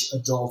challenge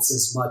adults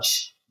as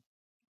much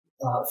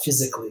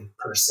physically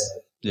per se.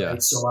 Yeah.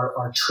 Right? So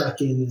our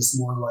trekking is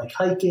more like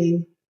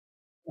hiking.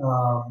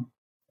 The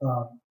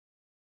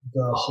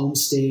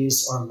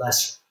homestays are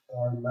less.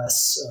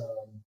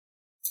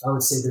 I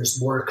would say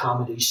there's more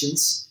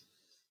accommodations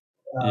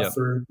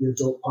for the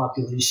adult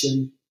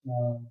population.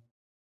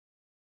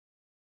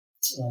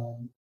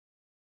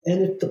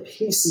 And the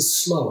pace is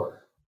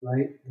slower,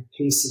 right? The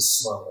pace is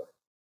slower.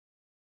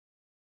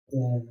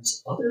 And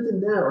other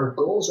than that, our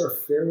goals are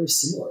fairly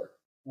similar,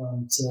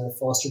 to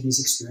foster these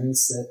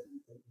experiences that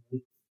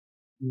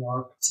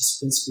our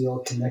participants feel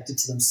connected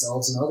to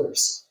themselves and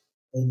others,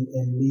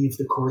 and leave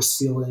the course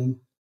feeling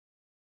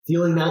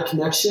that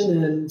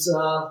connection and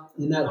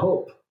that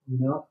hope,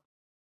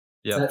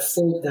 Yeah.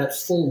 that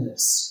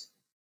fullness,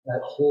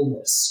 that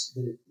wholeness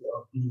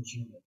of being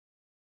human.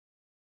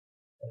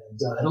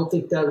 And I don't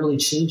think that really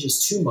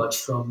changes too much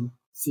from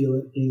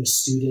being a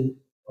student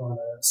on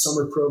a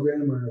summer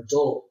program or an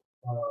adult.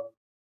 I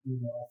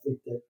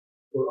think that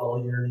we're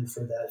all yearning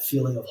for that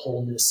feeling of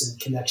wholeness and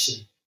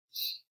connection.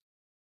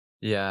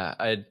 Yeah,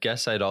 I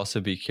guess I'd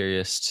also be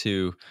curious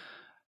to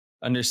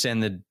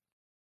understand the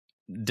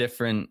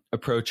different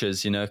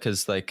approaches,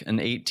 because like an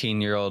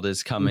 18-year-old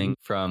is coming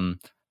from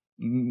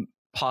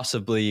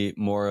possibly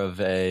more of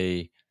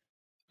a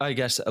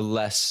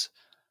less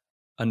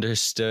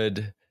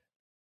understood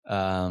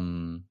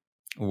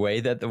way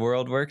that the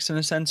world works in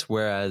a sense,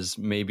 whereas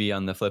maybe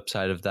on the flip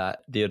side of that,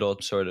 the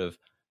adult sort of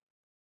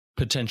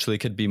potentially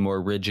could be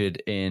more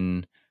rigid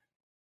in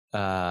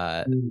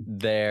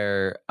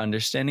their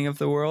understanding of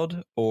the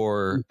world,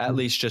 or at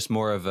least just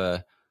more of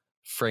a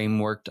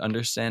frameworked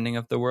understanding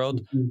of the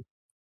world.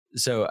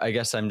 So I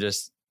guess I'm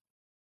just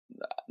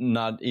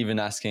not even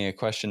asking a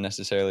question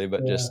necessarily,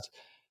 but just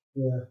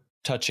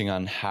touching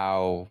on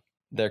how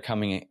they're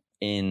coming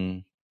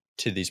in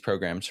to these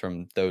programs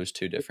from those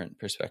two different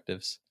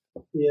perspectives.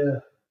 Yeah.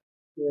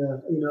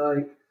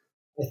 I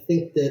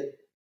think that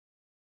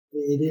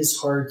it is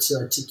hard to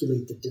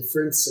articulate the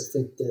difference. I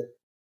think that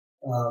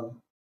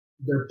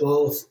they're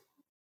both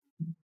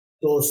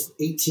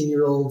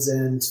 18-year-olds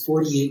and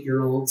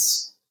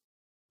 48-year-olds,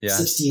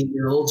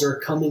 68-year-olds are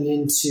coming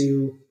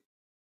into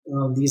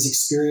these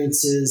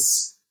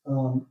experiences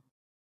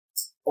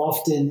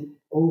often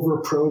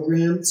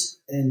over-programmed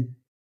and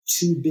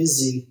too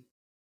busy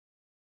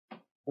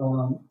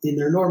in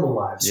their normal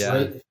lives,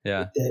 right?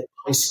 Yeah. That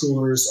high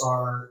schoolers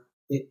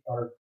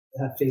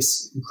have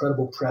faced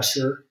incredible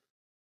pressure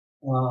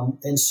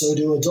And so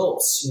do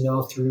adults,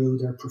 through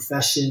their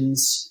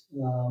professions.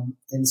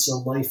 And so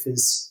life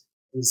is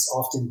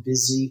often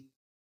busy,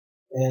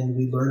 and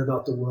we learn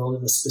about the world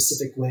in a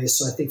specific way.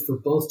 So I think for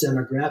both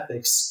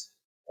demographics,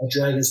 a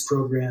Dragons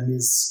program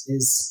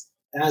is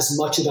as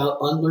much about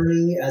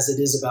unlearning as it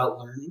is about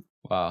learning.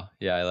 Wow.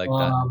 Yeah, I like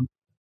that.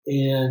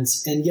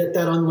 And yet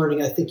that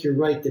unlearning, I think you're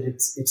right that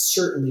it's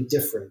certainly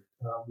different,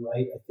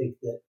 right? I think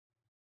that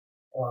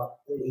an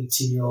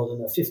 18-year-old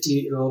and a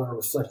 58-year-old are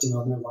reflecting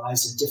on their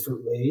lives in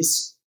different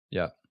ways.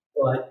 Yeah.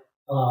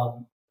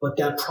 But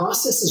that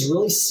process is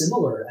really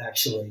similar,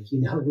 actually.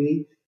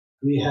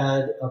 We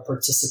had a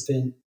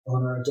participant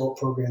on our adult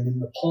program in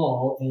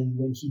Nepal, and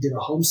when he did a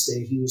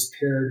homestay, he was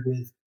paired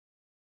with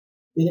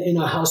in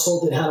a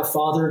household that had a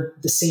father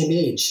the same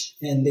age,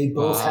 and they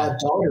both had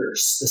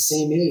daughters the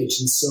same age.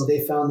 And so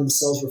they found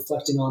themselves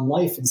reflecting on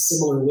life in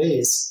similar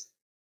ways.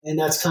 And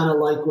that's kind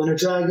of like when a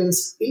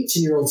Dragons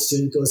 18-year-old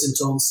student goes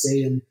into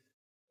homestay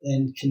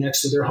and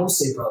connects with their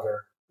homestay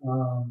brother.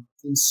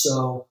 And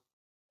so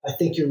I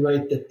think you're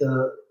right that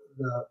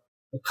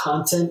the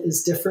content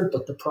is different,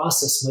 but the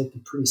process might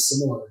be pretty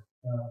similar.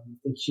 I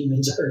think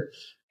humans are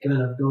kind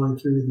of going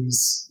through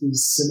these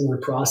similar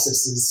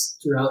processes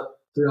throughout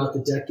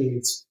the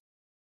decades,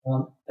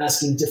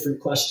 asking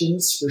different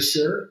questions for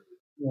sure.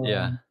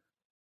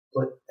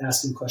 But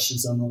asking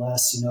questions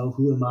nonetheless,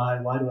 who am I?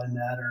 Why do I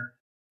matter?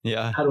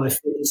 Yeah. How do I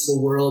fit into the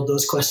world?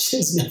 Those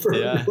questions never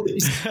really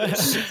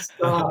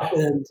stop.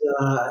 And,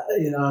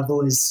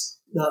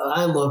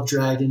 I love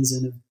Dragons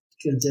and have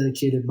kind of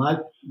dedicated my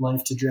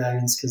life to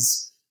Dragons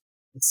because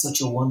it's such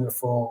a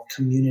wonderful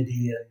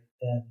community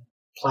and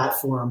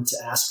platform to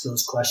ask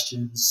those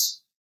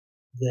questions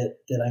that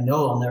I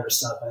know I'll never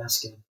stop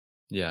asking.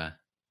 Yeah.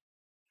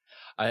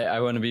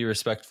 I want to be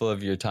respectful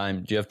of your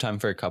time. Do you have time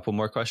for a couple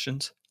more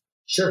questions?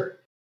 Sure.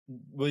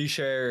 Will you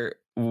share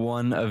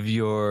one of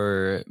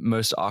your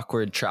most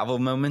awkward travel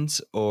moments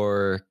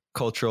or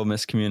cultural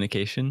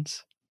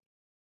miscommunications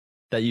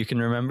that you can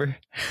remember?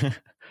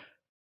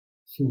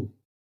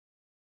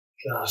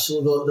 Gosh,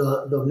 well,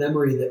 the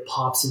memory that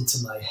pops into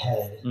my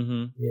head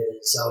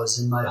is I was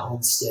in my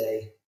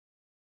homestay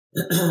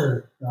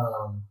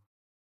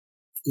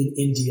in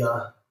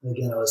India.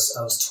 Again, I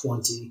was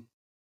 20,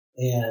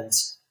 and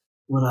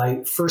when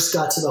I first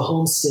got to the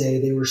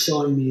homestay, they were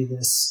showing me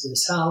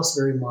this house,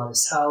 very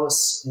modest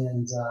house,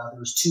 and there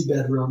was 2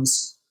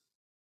 bedrooms,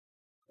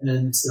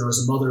 and there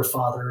was a mother,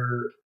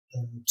 father,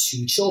 and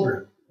 2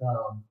 children,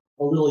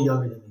 a little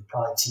younger than me,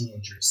 probably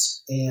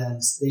teenagers.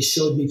 And they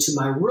showed me to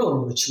my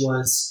room, which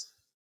was,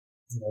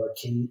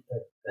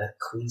 a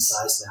queen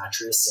size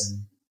mattress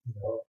and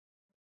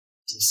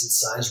decent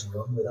sized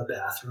room with a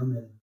bathroom,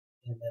 and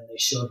then they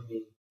showed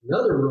me the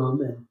other room,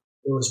 and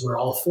it was where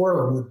all 4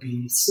 of them would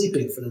be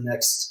sleeping for the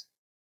next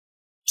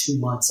 2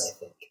 months, I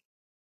think.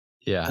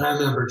 Yeah. And I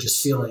remember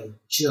just feeling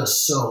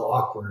just so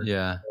awkward.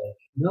 Yeah. Like,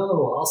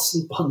 no, I'll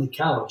sleep on the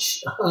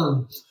couch.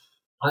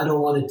 I don't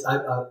want to.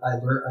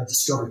 I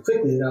discovered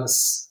quickly that I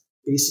was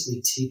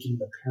basically taking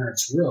the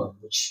parents' room,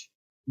 which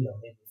made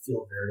me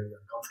feel very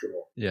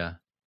uncomfortable. Yeah.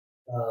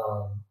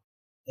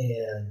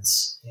 And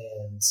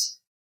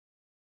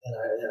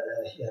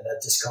that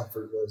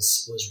discomfort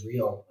was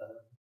real.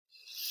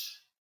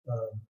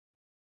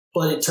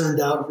 But it turned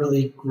out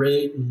really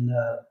great. And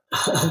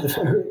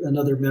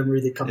another memory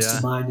that comes to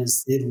mind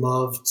is they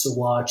loved to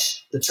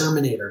watch the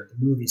Terminator, the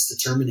movies, the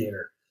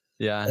Terminator.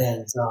 Yeah.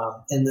 And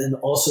then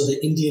also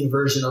the Indian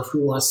version of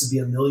Who Wants to Be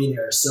a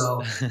Millionaire.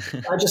 So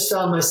I just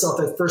found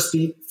myself at first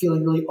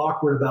feeling really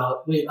awkward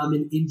about, wait, I'm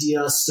in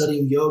India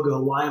studying yoga.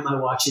 Why am I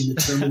watching the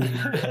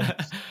Terminator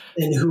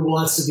and Who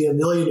Wants to Be a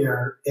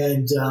Millionaire?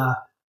 And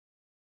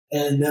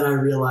then I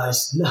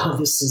realized, no,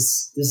 this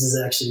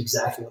is actually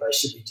exactly what I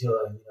should be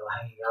doing.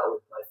 Hanging out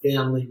with my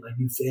family, my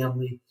new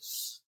family,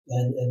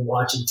 and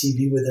watching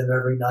TV with them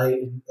every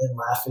night and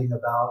laughing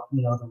about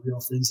the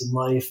real things in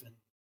life. And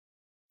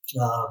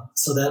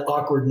so that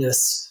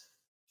awkwardness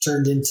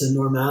turned into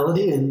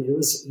normality, and it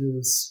was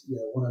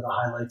one of the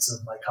highlights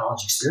of my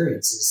college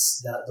experience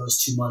is that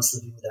those 2 months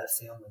living with that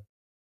family.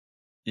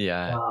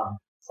 Yeah.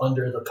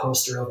 Under the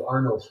poster of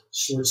Arnold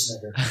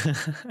Schwarzenegger.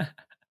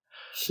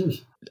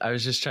 I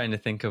was just trying to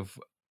think of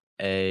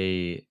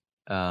a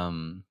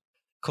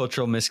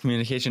cultural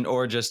miscommunication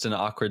or just an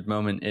awkward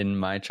moment in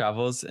my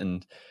travels.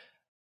 And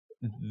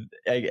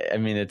I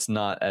mean, it's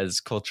not as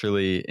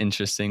culturally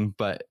interesting,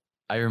 but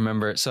I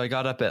remember, so I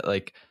got up at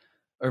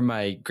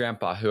my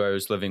grandpa, who I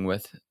was living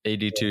with,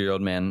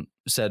 82-year-old man,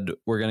 said,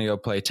 we're going to go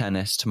play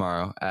tennis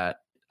tomorrow at,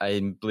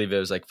 I believe it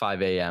was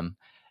 5 a.m.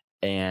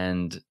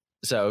 And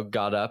so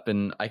got up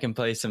and I can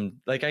play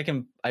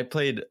I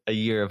played a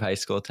year of high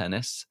school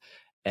tennis,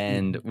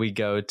 and we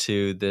go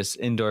to this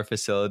indoor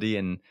facility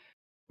and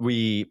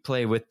we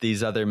play with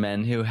these other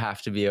men who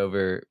have to be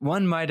over,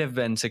 one might have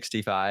been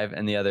 65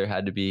 and the other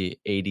had to be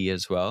 80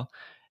 as well.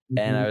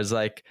 And I was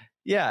like,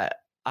 yeah,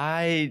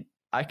 I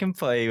can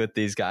play with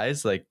these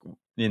guys.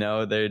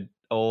 They're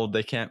old,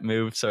 they can't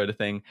move, sort of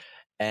thing.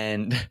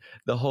 And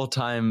the whole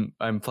time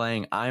I'm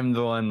playing, I'm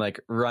the one like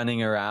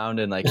running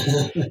around and like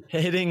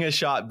hitting a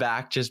shot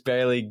back, just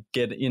barely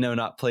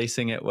not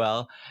placing it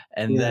well.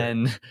 And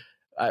then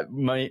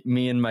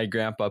me and my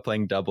grandpa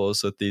playing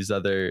doubles with this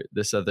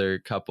other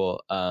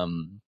couple,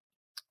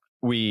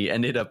 we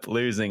ended up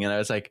losing. And I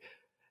was like,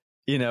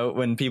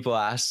 when people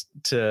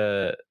asked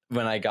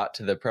when I got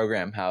to the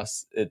program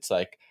house, it's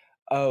like,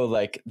 oh,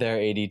 like they're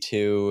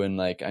 82 and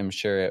like I'm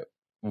sure it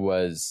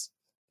was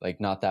like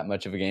not that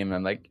much of a game. And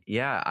I'm like,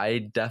 yeah, I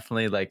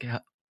definitely like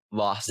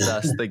lost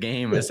us the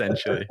game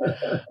essentially.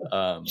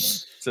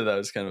 So that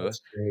was kind of a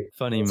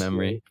funny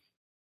memory.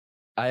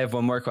 I have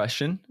one more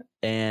question,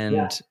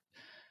 and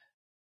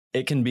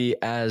it can be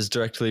as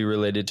directly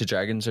related to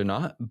dragons or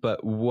not,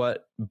 but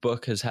what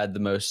book has had the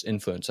most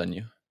influence on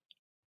you?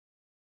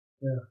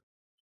 Yeah.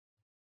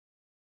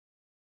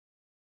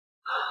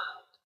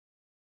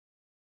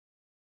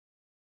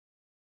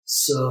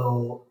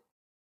 So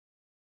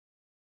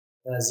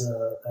as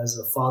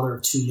a father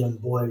of 2 young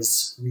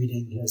boys,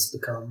 reading has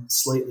become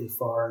slightly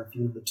far and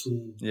few in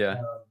between.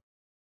 Yeah.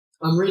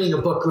 I'm reading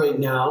a book right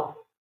now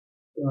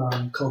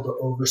called The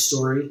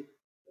Overstory,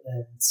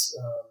 and it's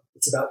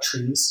about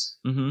trees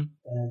and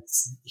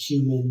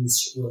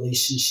humans'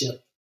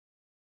 relationship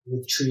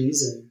with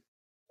trees, and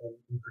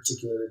in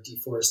particular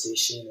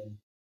deforestation.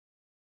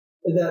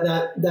 And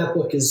that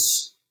book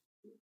is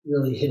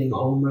really hitting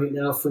home right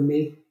now for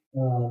me.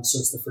 So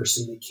it's the first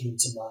thing that came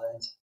to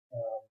mind.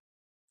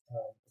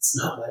 It's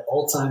not my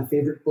all-time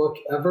favorite book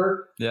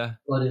ever. Yeah,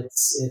 but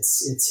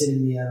it's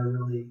hitting me at a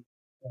really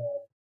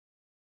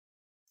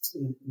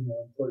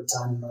important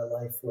time in my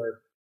life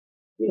where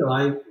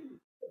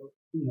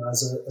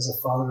as a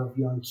father of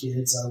young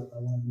kids, I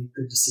want to make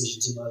good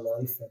decisions in my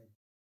life and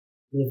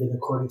living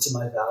according to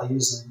my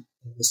values. And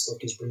this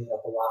book is bringing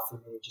up a lot for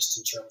me, just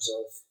in terms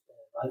of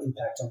my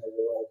impact on the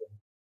world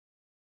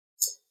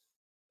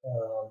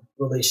and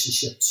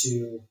relationship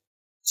to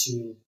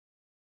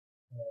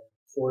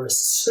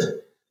forests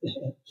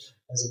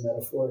as a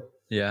metaphor.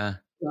 Yeah.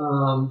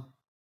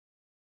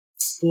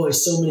 Boy,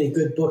 so many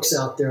good books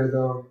out there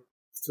though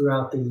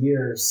throughout the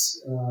years.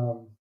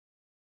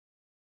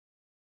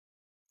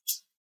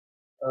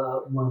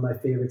 One of my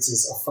favorites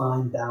is A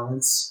Fine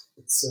Balance.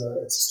 It's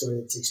a story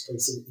that takes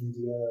place in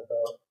India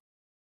about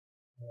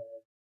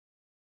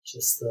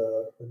just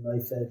the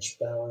knife edge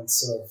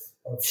balance of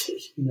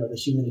the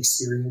human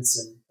experience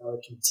and how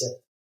it can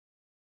tip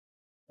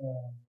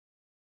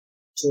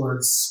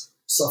towards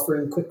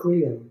suffering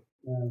quickly and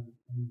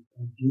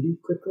beauty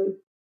quickly.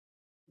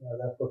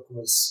 That book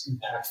was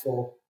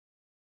impactful.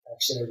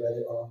 Actually, I read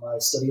it on my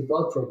study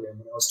abroad program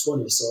when I was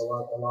 20. So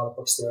a lot of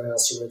books there. I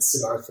also read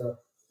Siddhartha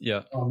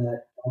on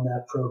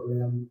that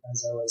program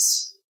as I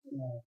was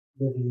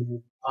living in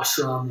an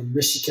ashram in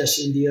Rishikesh,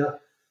 India.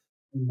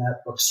 And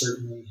that book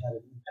certainly had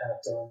an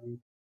impact on me.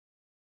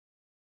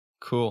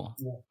 Cool.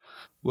 Yeah.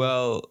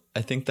 Well,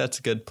 I think that's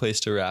a good place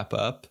to wrap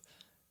up.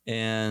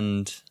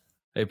 And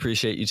I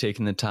appreciate you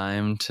taking the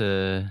time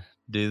to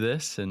do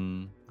this.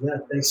 And yeah,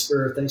 thanks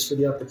for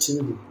the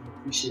opportunity. I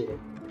appreciate it.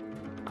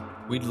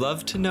 We'd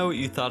love to know what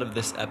you thought of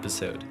this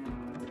episode.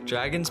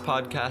 Dragons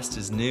Podcast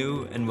is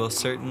new and will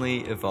certainly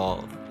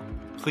evolve.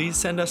 Please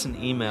send us an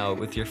email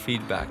with your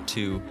feedback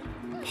to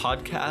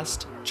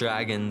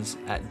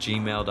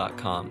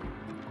podcastdragons@gmail.com.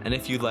 And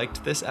if you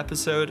liked this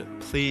episode,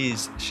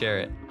 please share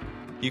it.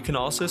 You can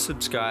also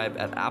subscribe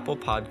at Apple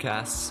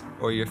Podcasts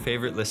or your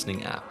favorite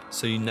listening app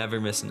so you never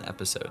miss an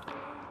episode.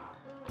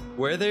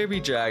 Where There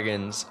Be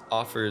Dragons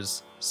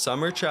offers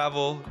summer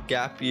travel,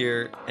 gap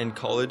year, and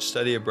college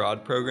study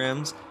abroad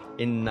programs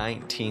in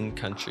 19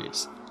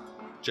 countries.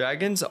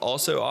 Dragons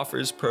also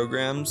offers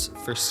programs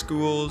for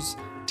schools,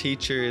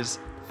 teachers,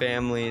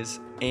 families,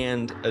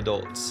 and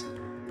adults.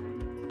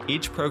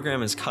 Each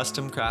program is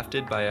custom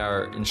crafted by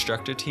our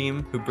instructor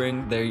team who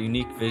bring their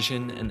unique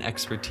vision and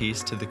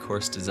expertise to the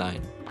course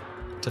design.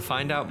 To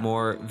find out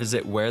more,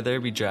 visit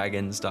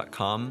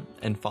wheretherebedragons.com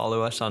and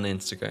follow us on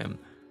Instagram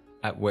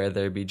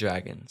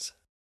 @wheretherebedragons.